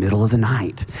 in the middle of the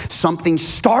night, something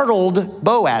startled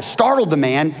Boaz, startled the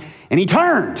man, and he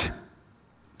turned.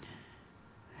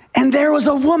 And there was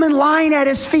a woman lying at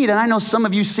his feet. And I know some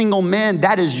of you single men,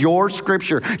 that is your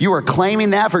scripture. You are claiming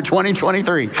that for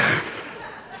 2023.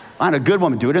 Find a good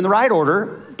woman, do it in the right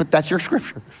order, but that's your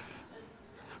scripture.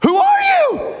 Who are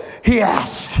you? He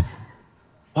asked.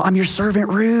 Well, I'm your servant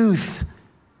Ruth,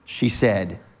 she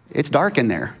said. It's dark in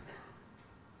there.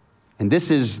 And this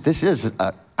is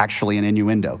actually an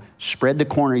innuendo. Spread the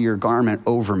corner of your garment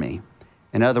over me.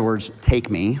 In other words, take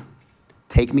me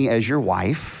as your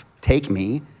wife, take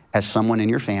me as someone in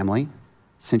your family,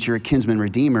 since you're a kinsman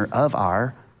redeemer of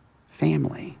our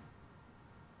family.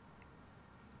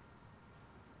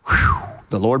 "Whew,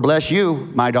 the Lord bless you,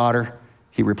 my daughter,"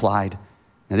 he replied.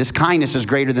 "Now this kindness is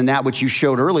greater than that which you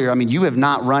showed earlier. I mean, you have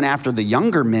not run after the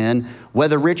younger men,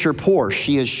 whether rich or poor."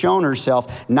 She has shown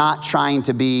herself not trying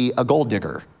to be a gold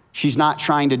digger. She's not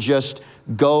trying to just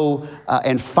go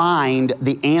and find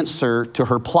the answer to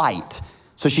her plight.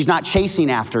 So she's not chasing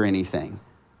after anything.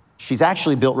 She's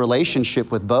actually built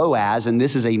relationship with Boaz, and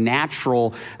this is a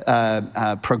natural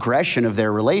progression of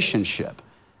their relationship.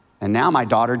 "And now, my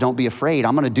daughter, don't be afraid.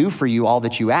 I'm gonna do for you all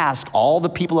that you ask. All the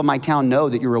people of my town know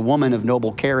that you're a woman of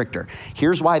noble character."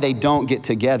 Here's why they don't get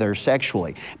together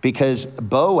sexually. Because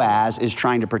Boaz is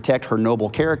trying to protect her noble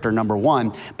character, number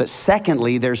one. But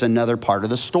secondly, there's another part of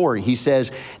the story. He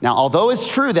says, now, although it's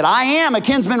true that I am a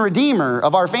kinsman redeemer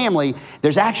of our family,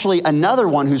 there's actually another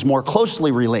one who's more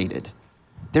closely related.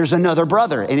 There's another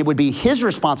brother, and it would be his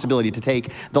responsibility to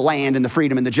take the land and the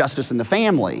freedom and the justice in the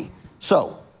family.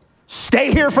 So,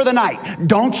 stay here for the night.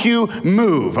 Don't you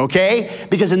move, okay?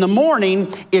 Because in the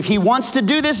morning, if he wants to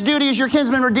do this duty as your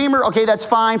kinsman redeemer, okay, that's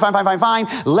fine.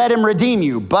 Let him redeem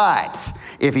you. But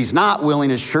if he's not willing,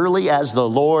 as surely as the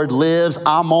Lord lives,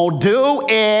 I'm gonna do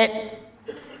it.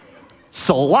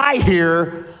 So lie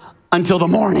here until the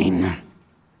morning.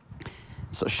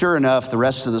 So sure enough, the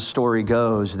rest of the story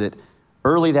goes that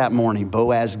early that morning,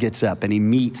 Boaz gets up and he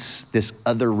meets this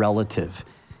other relative.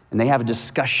 And they have a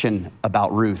discussion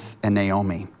about Ruth and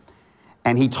Naomi.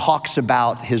 And he talks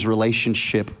about his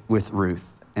relationship with Ruth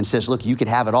and says, look, you could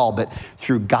have it all, but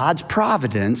through God's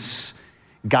providence,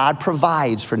 God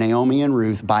provides for Naomi and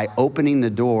Ruth by opening the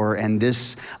door. And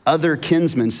this other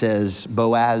kinsman says,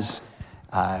 Boaz,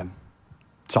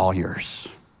 it's all yours.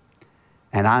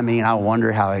 And I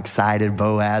wonder how excited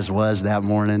Boaz was that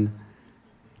morning.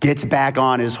 Gets back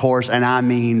on his horse,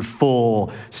 and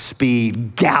full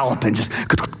speed, galloping, just.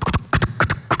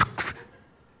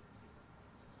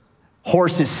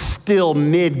 Horse is still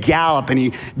mid-gallop, and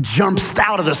he jumps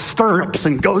out of the stirrups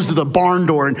and goes to the barn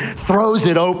door and throws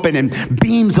it open, and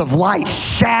beams of light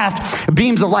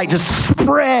just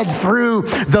spread through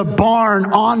the barn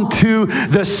onto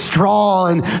the straw,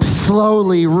 and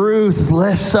slowly Ruth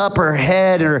lifts up her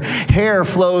head, her hair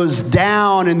flows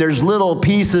down, and there's little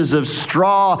pieces of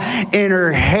straw in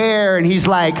her hair, and he's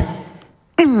like,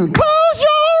 close your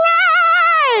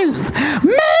eyes,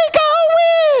 make a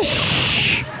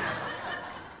wish.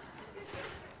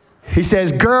 He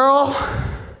says, girl,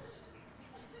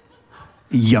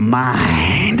 you're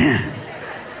mine.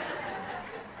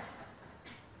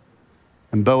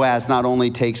 And Boaz not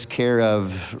only takes care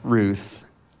of Ruth,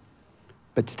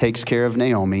 but takes care of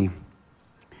Naomi.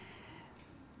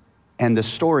 And the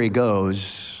story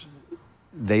goes,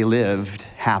 they lived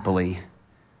happily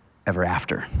ever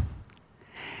after.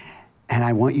 And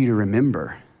I want you to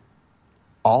remember,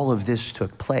 all of this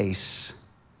took place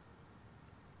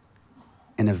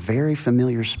in a very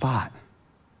familiar spot.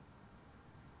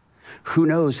 Who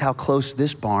knows how close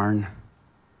this barn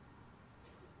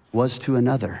was to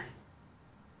another?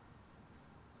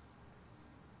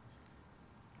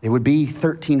 It would be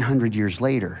 1,300 years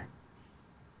later,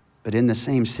 but in the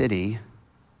same city,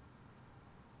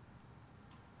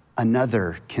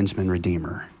 another kinsman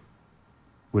redeemer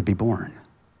would be born.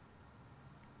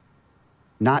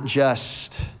 Not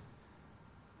just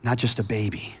a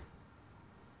baby.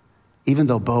 Even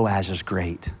though Boaz is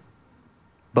great.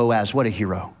 Boaz, what a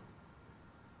hero.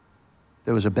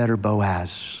 There was a better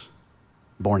Boaz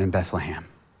born in Bethlehem.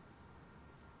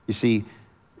 You see,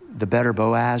 the better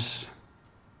Boaz,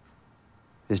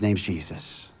 his name's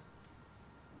Jesus.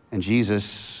 And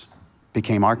Jesus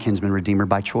became our kinsman redeemer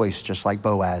by choice, just like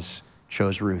Boaz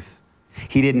chose Ruth.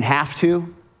 He didn't have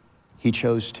to, he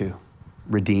chose to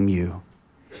redeem you.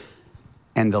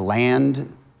 And the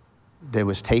land that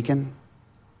was taken,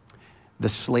 the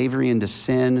slavery into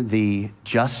sin, the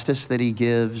justice that he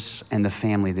gives, and the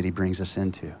family that he brings us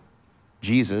into.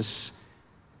 Jesus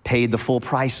paid the full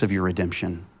price of your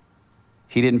redemption.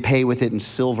 He didn't pay with it in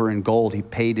silver and gold. He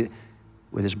paid it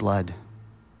with his blood.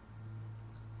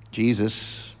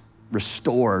 Jesus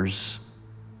restores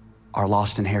our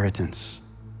lost inheritance.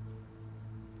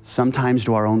 Sometimes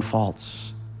to our own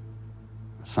faults.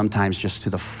 Sometimes just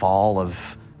to the fall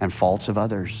of and faults of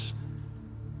others.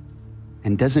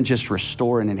 And doesn't just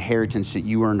restore an inheritance that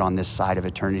you earned on this side of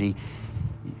eternity.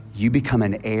 You become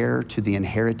an heir to the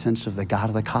inheritance of the God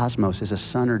of the cosmos as a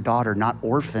son or daughter, not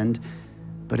orphaned,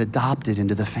 but adopted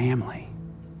into the family.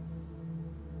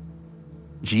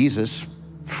 Jesus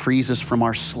frees us from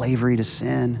our slavery to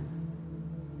sin.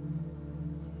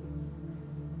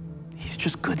 He's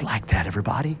just good like that,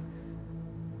 everybody.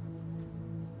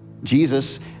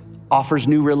 Jesus offers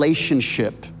new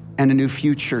relationship and a new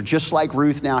future, just like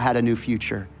Ruth now had a new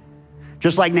future.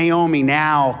 just like Naomi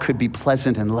now could be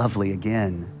pleasant and lovely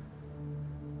again.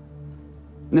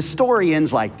 And the story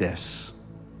ends like this.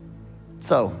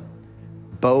 So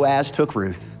Boaz took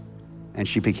Ruth, and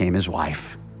she became his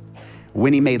wife.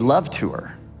 When he made love to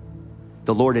her,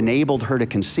 the Lord enabled her to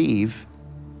conceive,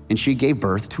 and she gave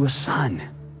birth to a son.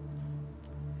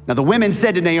 Now the women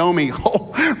said to Naomi,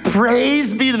 "Oh,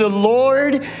 praise be to the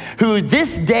Lord, who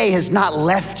this day has not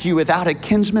left you without a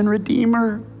kinsman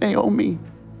redeemer, Naomi.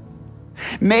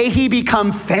 May he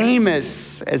become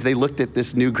famous," as they looked at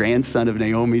this new grandson of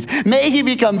Naomi's. "May he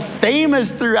become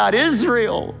famous throughout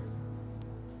Israel."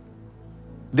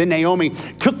 Then Naomi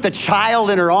took the child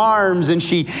in her arms and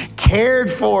she cared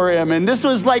for him. And this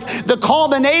was like the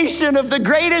culmination of the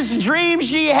greatest dream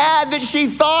she had, that she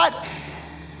thought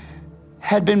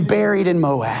had been buried in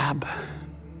Moab.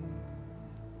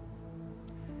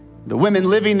 The women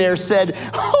living there said,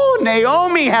 "Oh,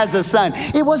 Naomi has a son."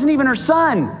 It wasn't even her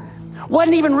son.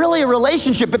 Wasn't even really a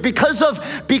relationship, but because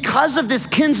of this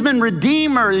kinsman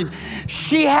redeemer,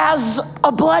 she has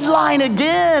a bloodline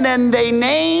again. And they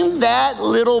named that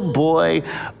little boy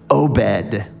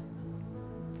Obed.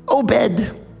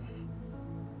 Obed.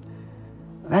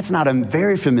 That's not a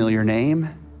very familiar name,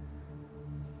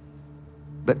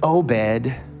 but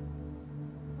Obed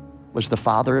was the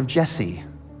father of Jesse.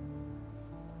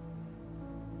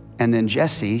 And then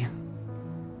Jesse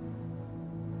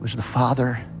was the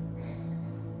father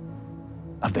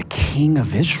of the king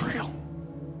of Israel.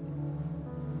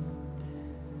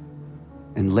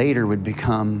 And later would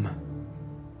become,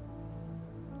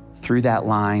 through that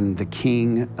line, the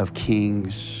King of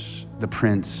Kings, the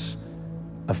Prince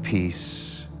of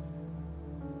Peace,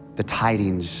 the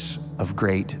tidings of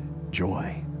great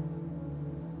joy.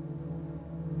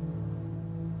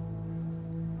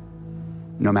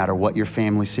 No matter what your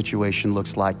family situation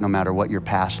looks like, no matter what your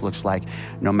past looks like,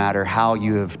 no matter how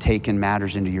you have taken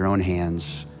matters into your own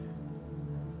hands,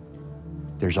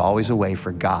 there's always a way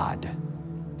for God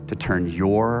to turn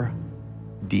your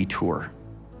detour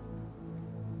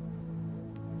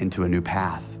into a new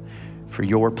path, for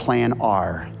your plan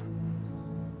R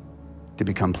to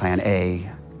become plan A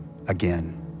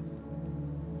again.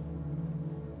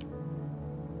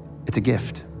 It's a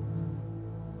gift.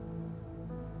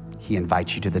 He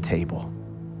invites you to the table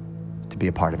to be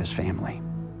a part of his family.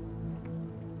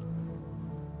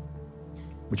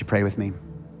 Would you pray with me?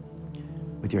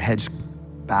 With your heads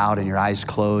bowed and your eyes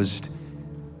closed,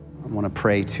 I want to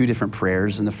pray two different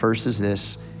prayers. And the first is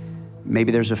this: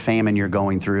 maybe there's a famine you're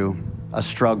going through, a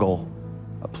struggle,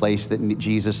 a place that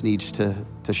Jesus needs to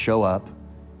show up.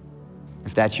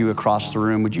 If that's you across the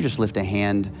room, would you just lift a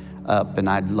hand up, and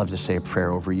I'd love to say a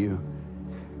prayer over you.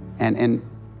 And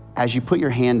as you put your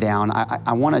hand down,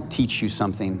 I want to teach you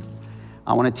something.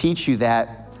 I want to teach you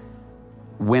that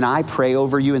when I pray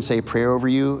over you and say a prayer over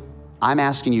you, I'm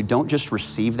asking you, don't just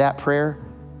receive that prayer,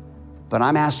 but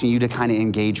I'm asking you to kind of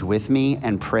engage with me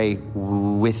and pray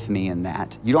with me in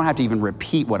that. You don't have to even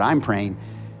repeat what I'm praying,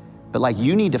 but like,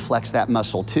 you need to flex that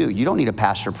muscle too. You don't need a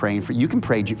pastor praying for you. You can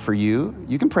pray for you.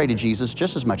 You can pray to Jesus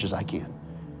just as much as I can.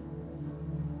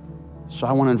 So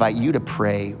I want to invite you to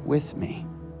pray with me.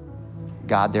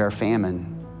 God, there are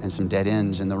famine and some dead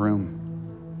ends in the room.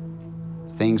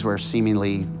 Things where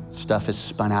seemingly stuff is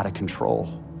spun out of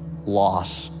control.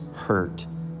 Loss, hurt,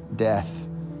 death,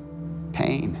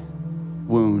 pain,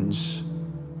 wounds.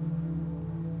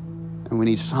 And we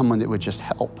need someone that would just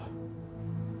help.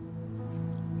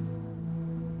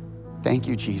 Thank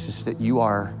you, Jesus, that you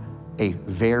are a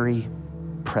very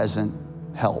present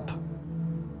help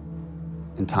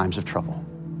in times of trouble.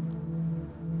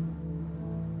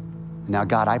 Now,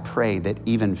 God, I pray that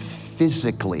even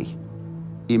physically,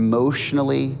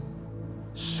 emotionally,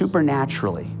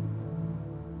 supernaturally,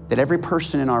 that every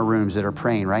person in our rooms that are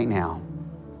praying right now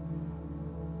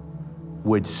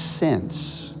would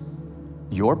sense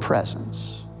your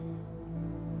presence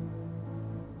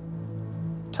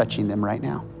touching them right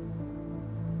now.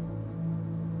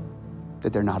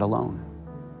 That they're not alone,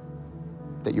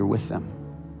 that you're with them,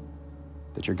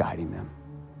 that you're guiding them.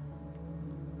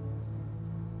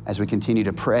 As we continue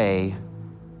to pray,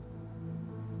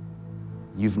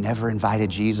 you've never invited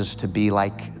Jesus to be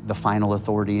like the final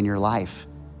authority in your life.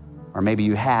 Or maybe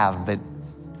you have, but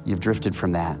you've drifted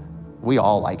from that. We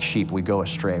all, like sheep, we go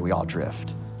astray, we all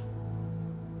drift.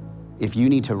 If you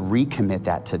need to recommit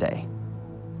that today,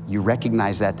 you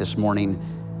recognize that this morning,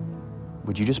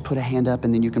 would you just put a hand up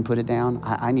and then you can put it down?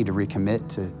 I need to recommit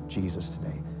to Jesus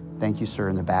today. Thank you, sir,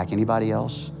 in the back. Anybody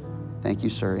else? Thank you,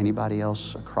 sir. Anybody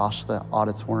else across the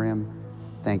auditorium?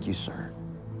 Thank you, sir.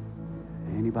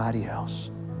 Anybody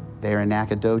else? There in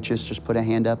Nacogdoches, just put a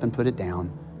hand up and put it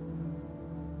down.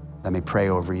 Let me pray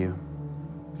over you.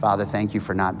 Father, thank you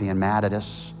for not being mad at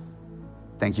us.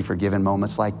 Thank you for giving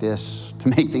moments like this to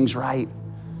make things right.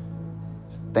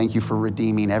 Thank you for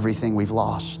redeeming everything we've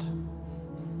lost.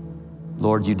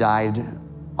 Lord, you died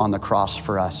on the cross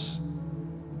for us.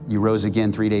 You rose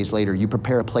again 3 days later. You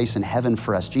prepare a place in heaven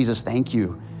for us. Jesus, thank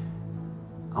you.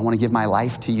 I want to give my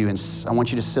life to you, and I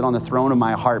want you to sit on the throne of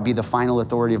my heart, be the final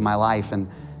authority of my life, and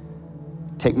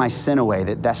take my sin away,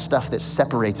 that stuff that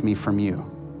separates me from you.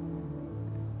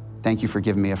 Thank you for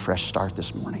giving me a fresh start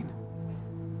this morning.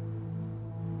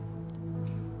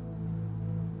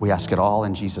 We ask it all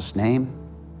in Jesus' name.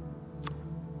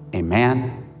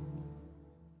 Amen.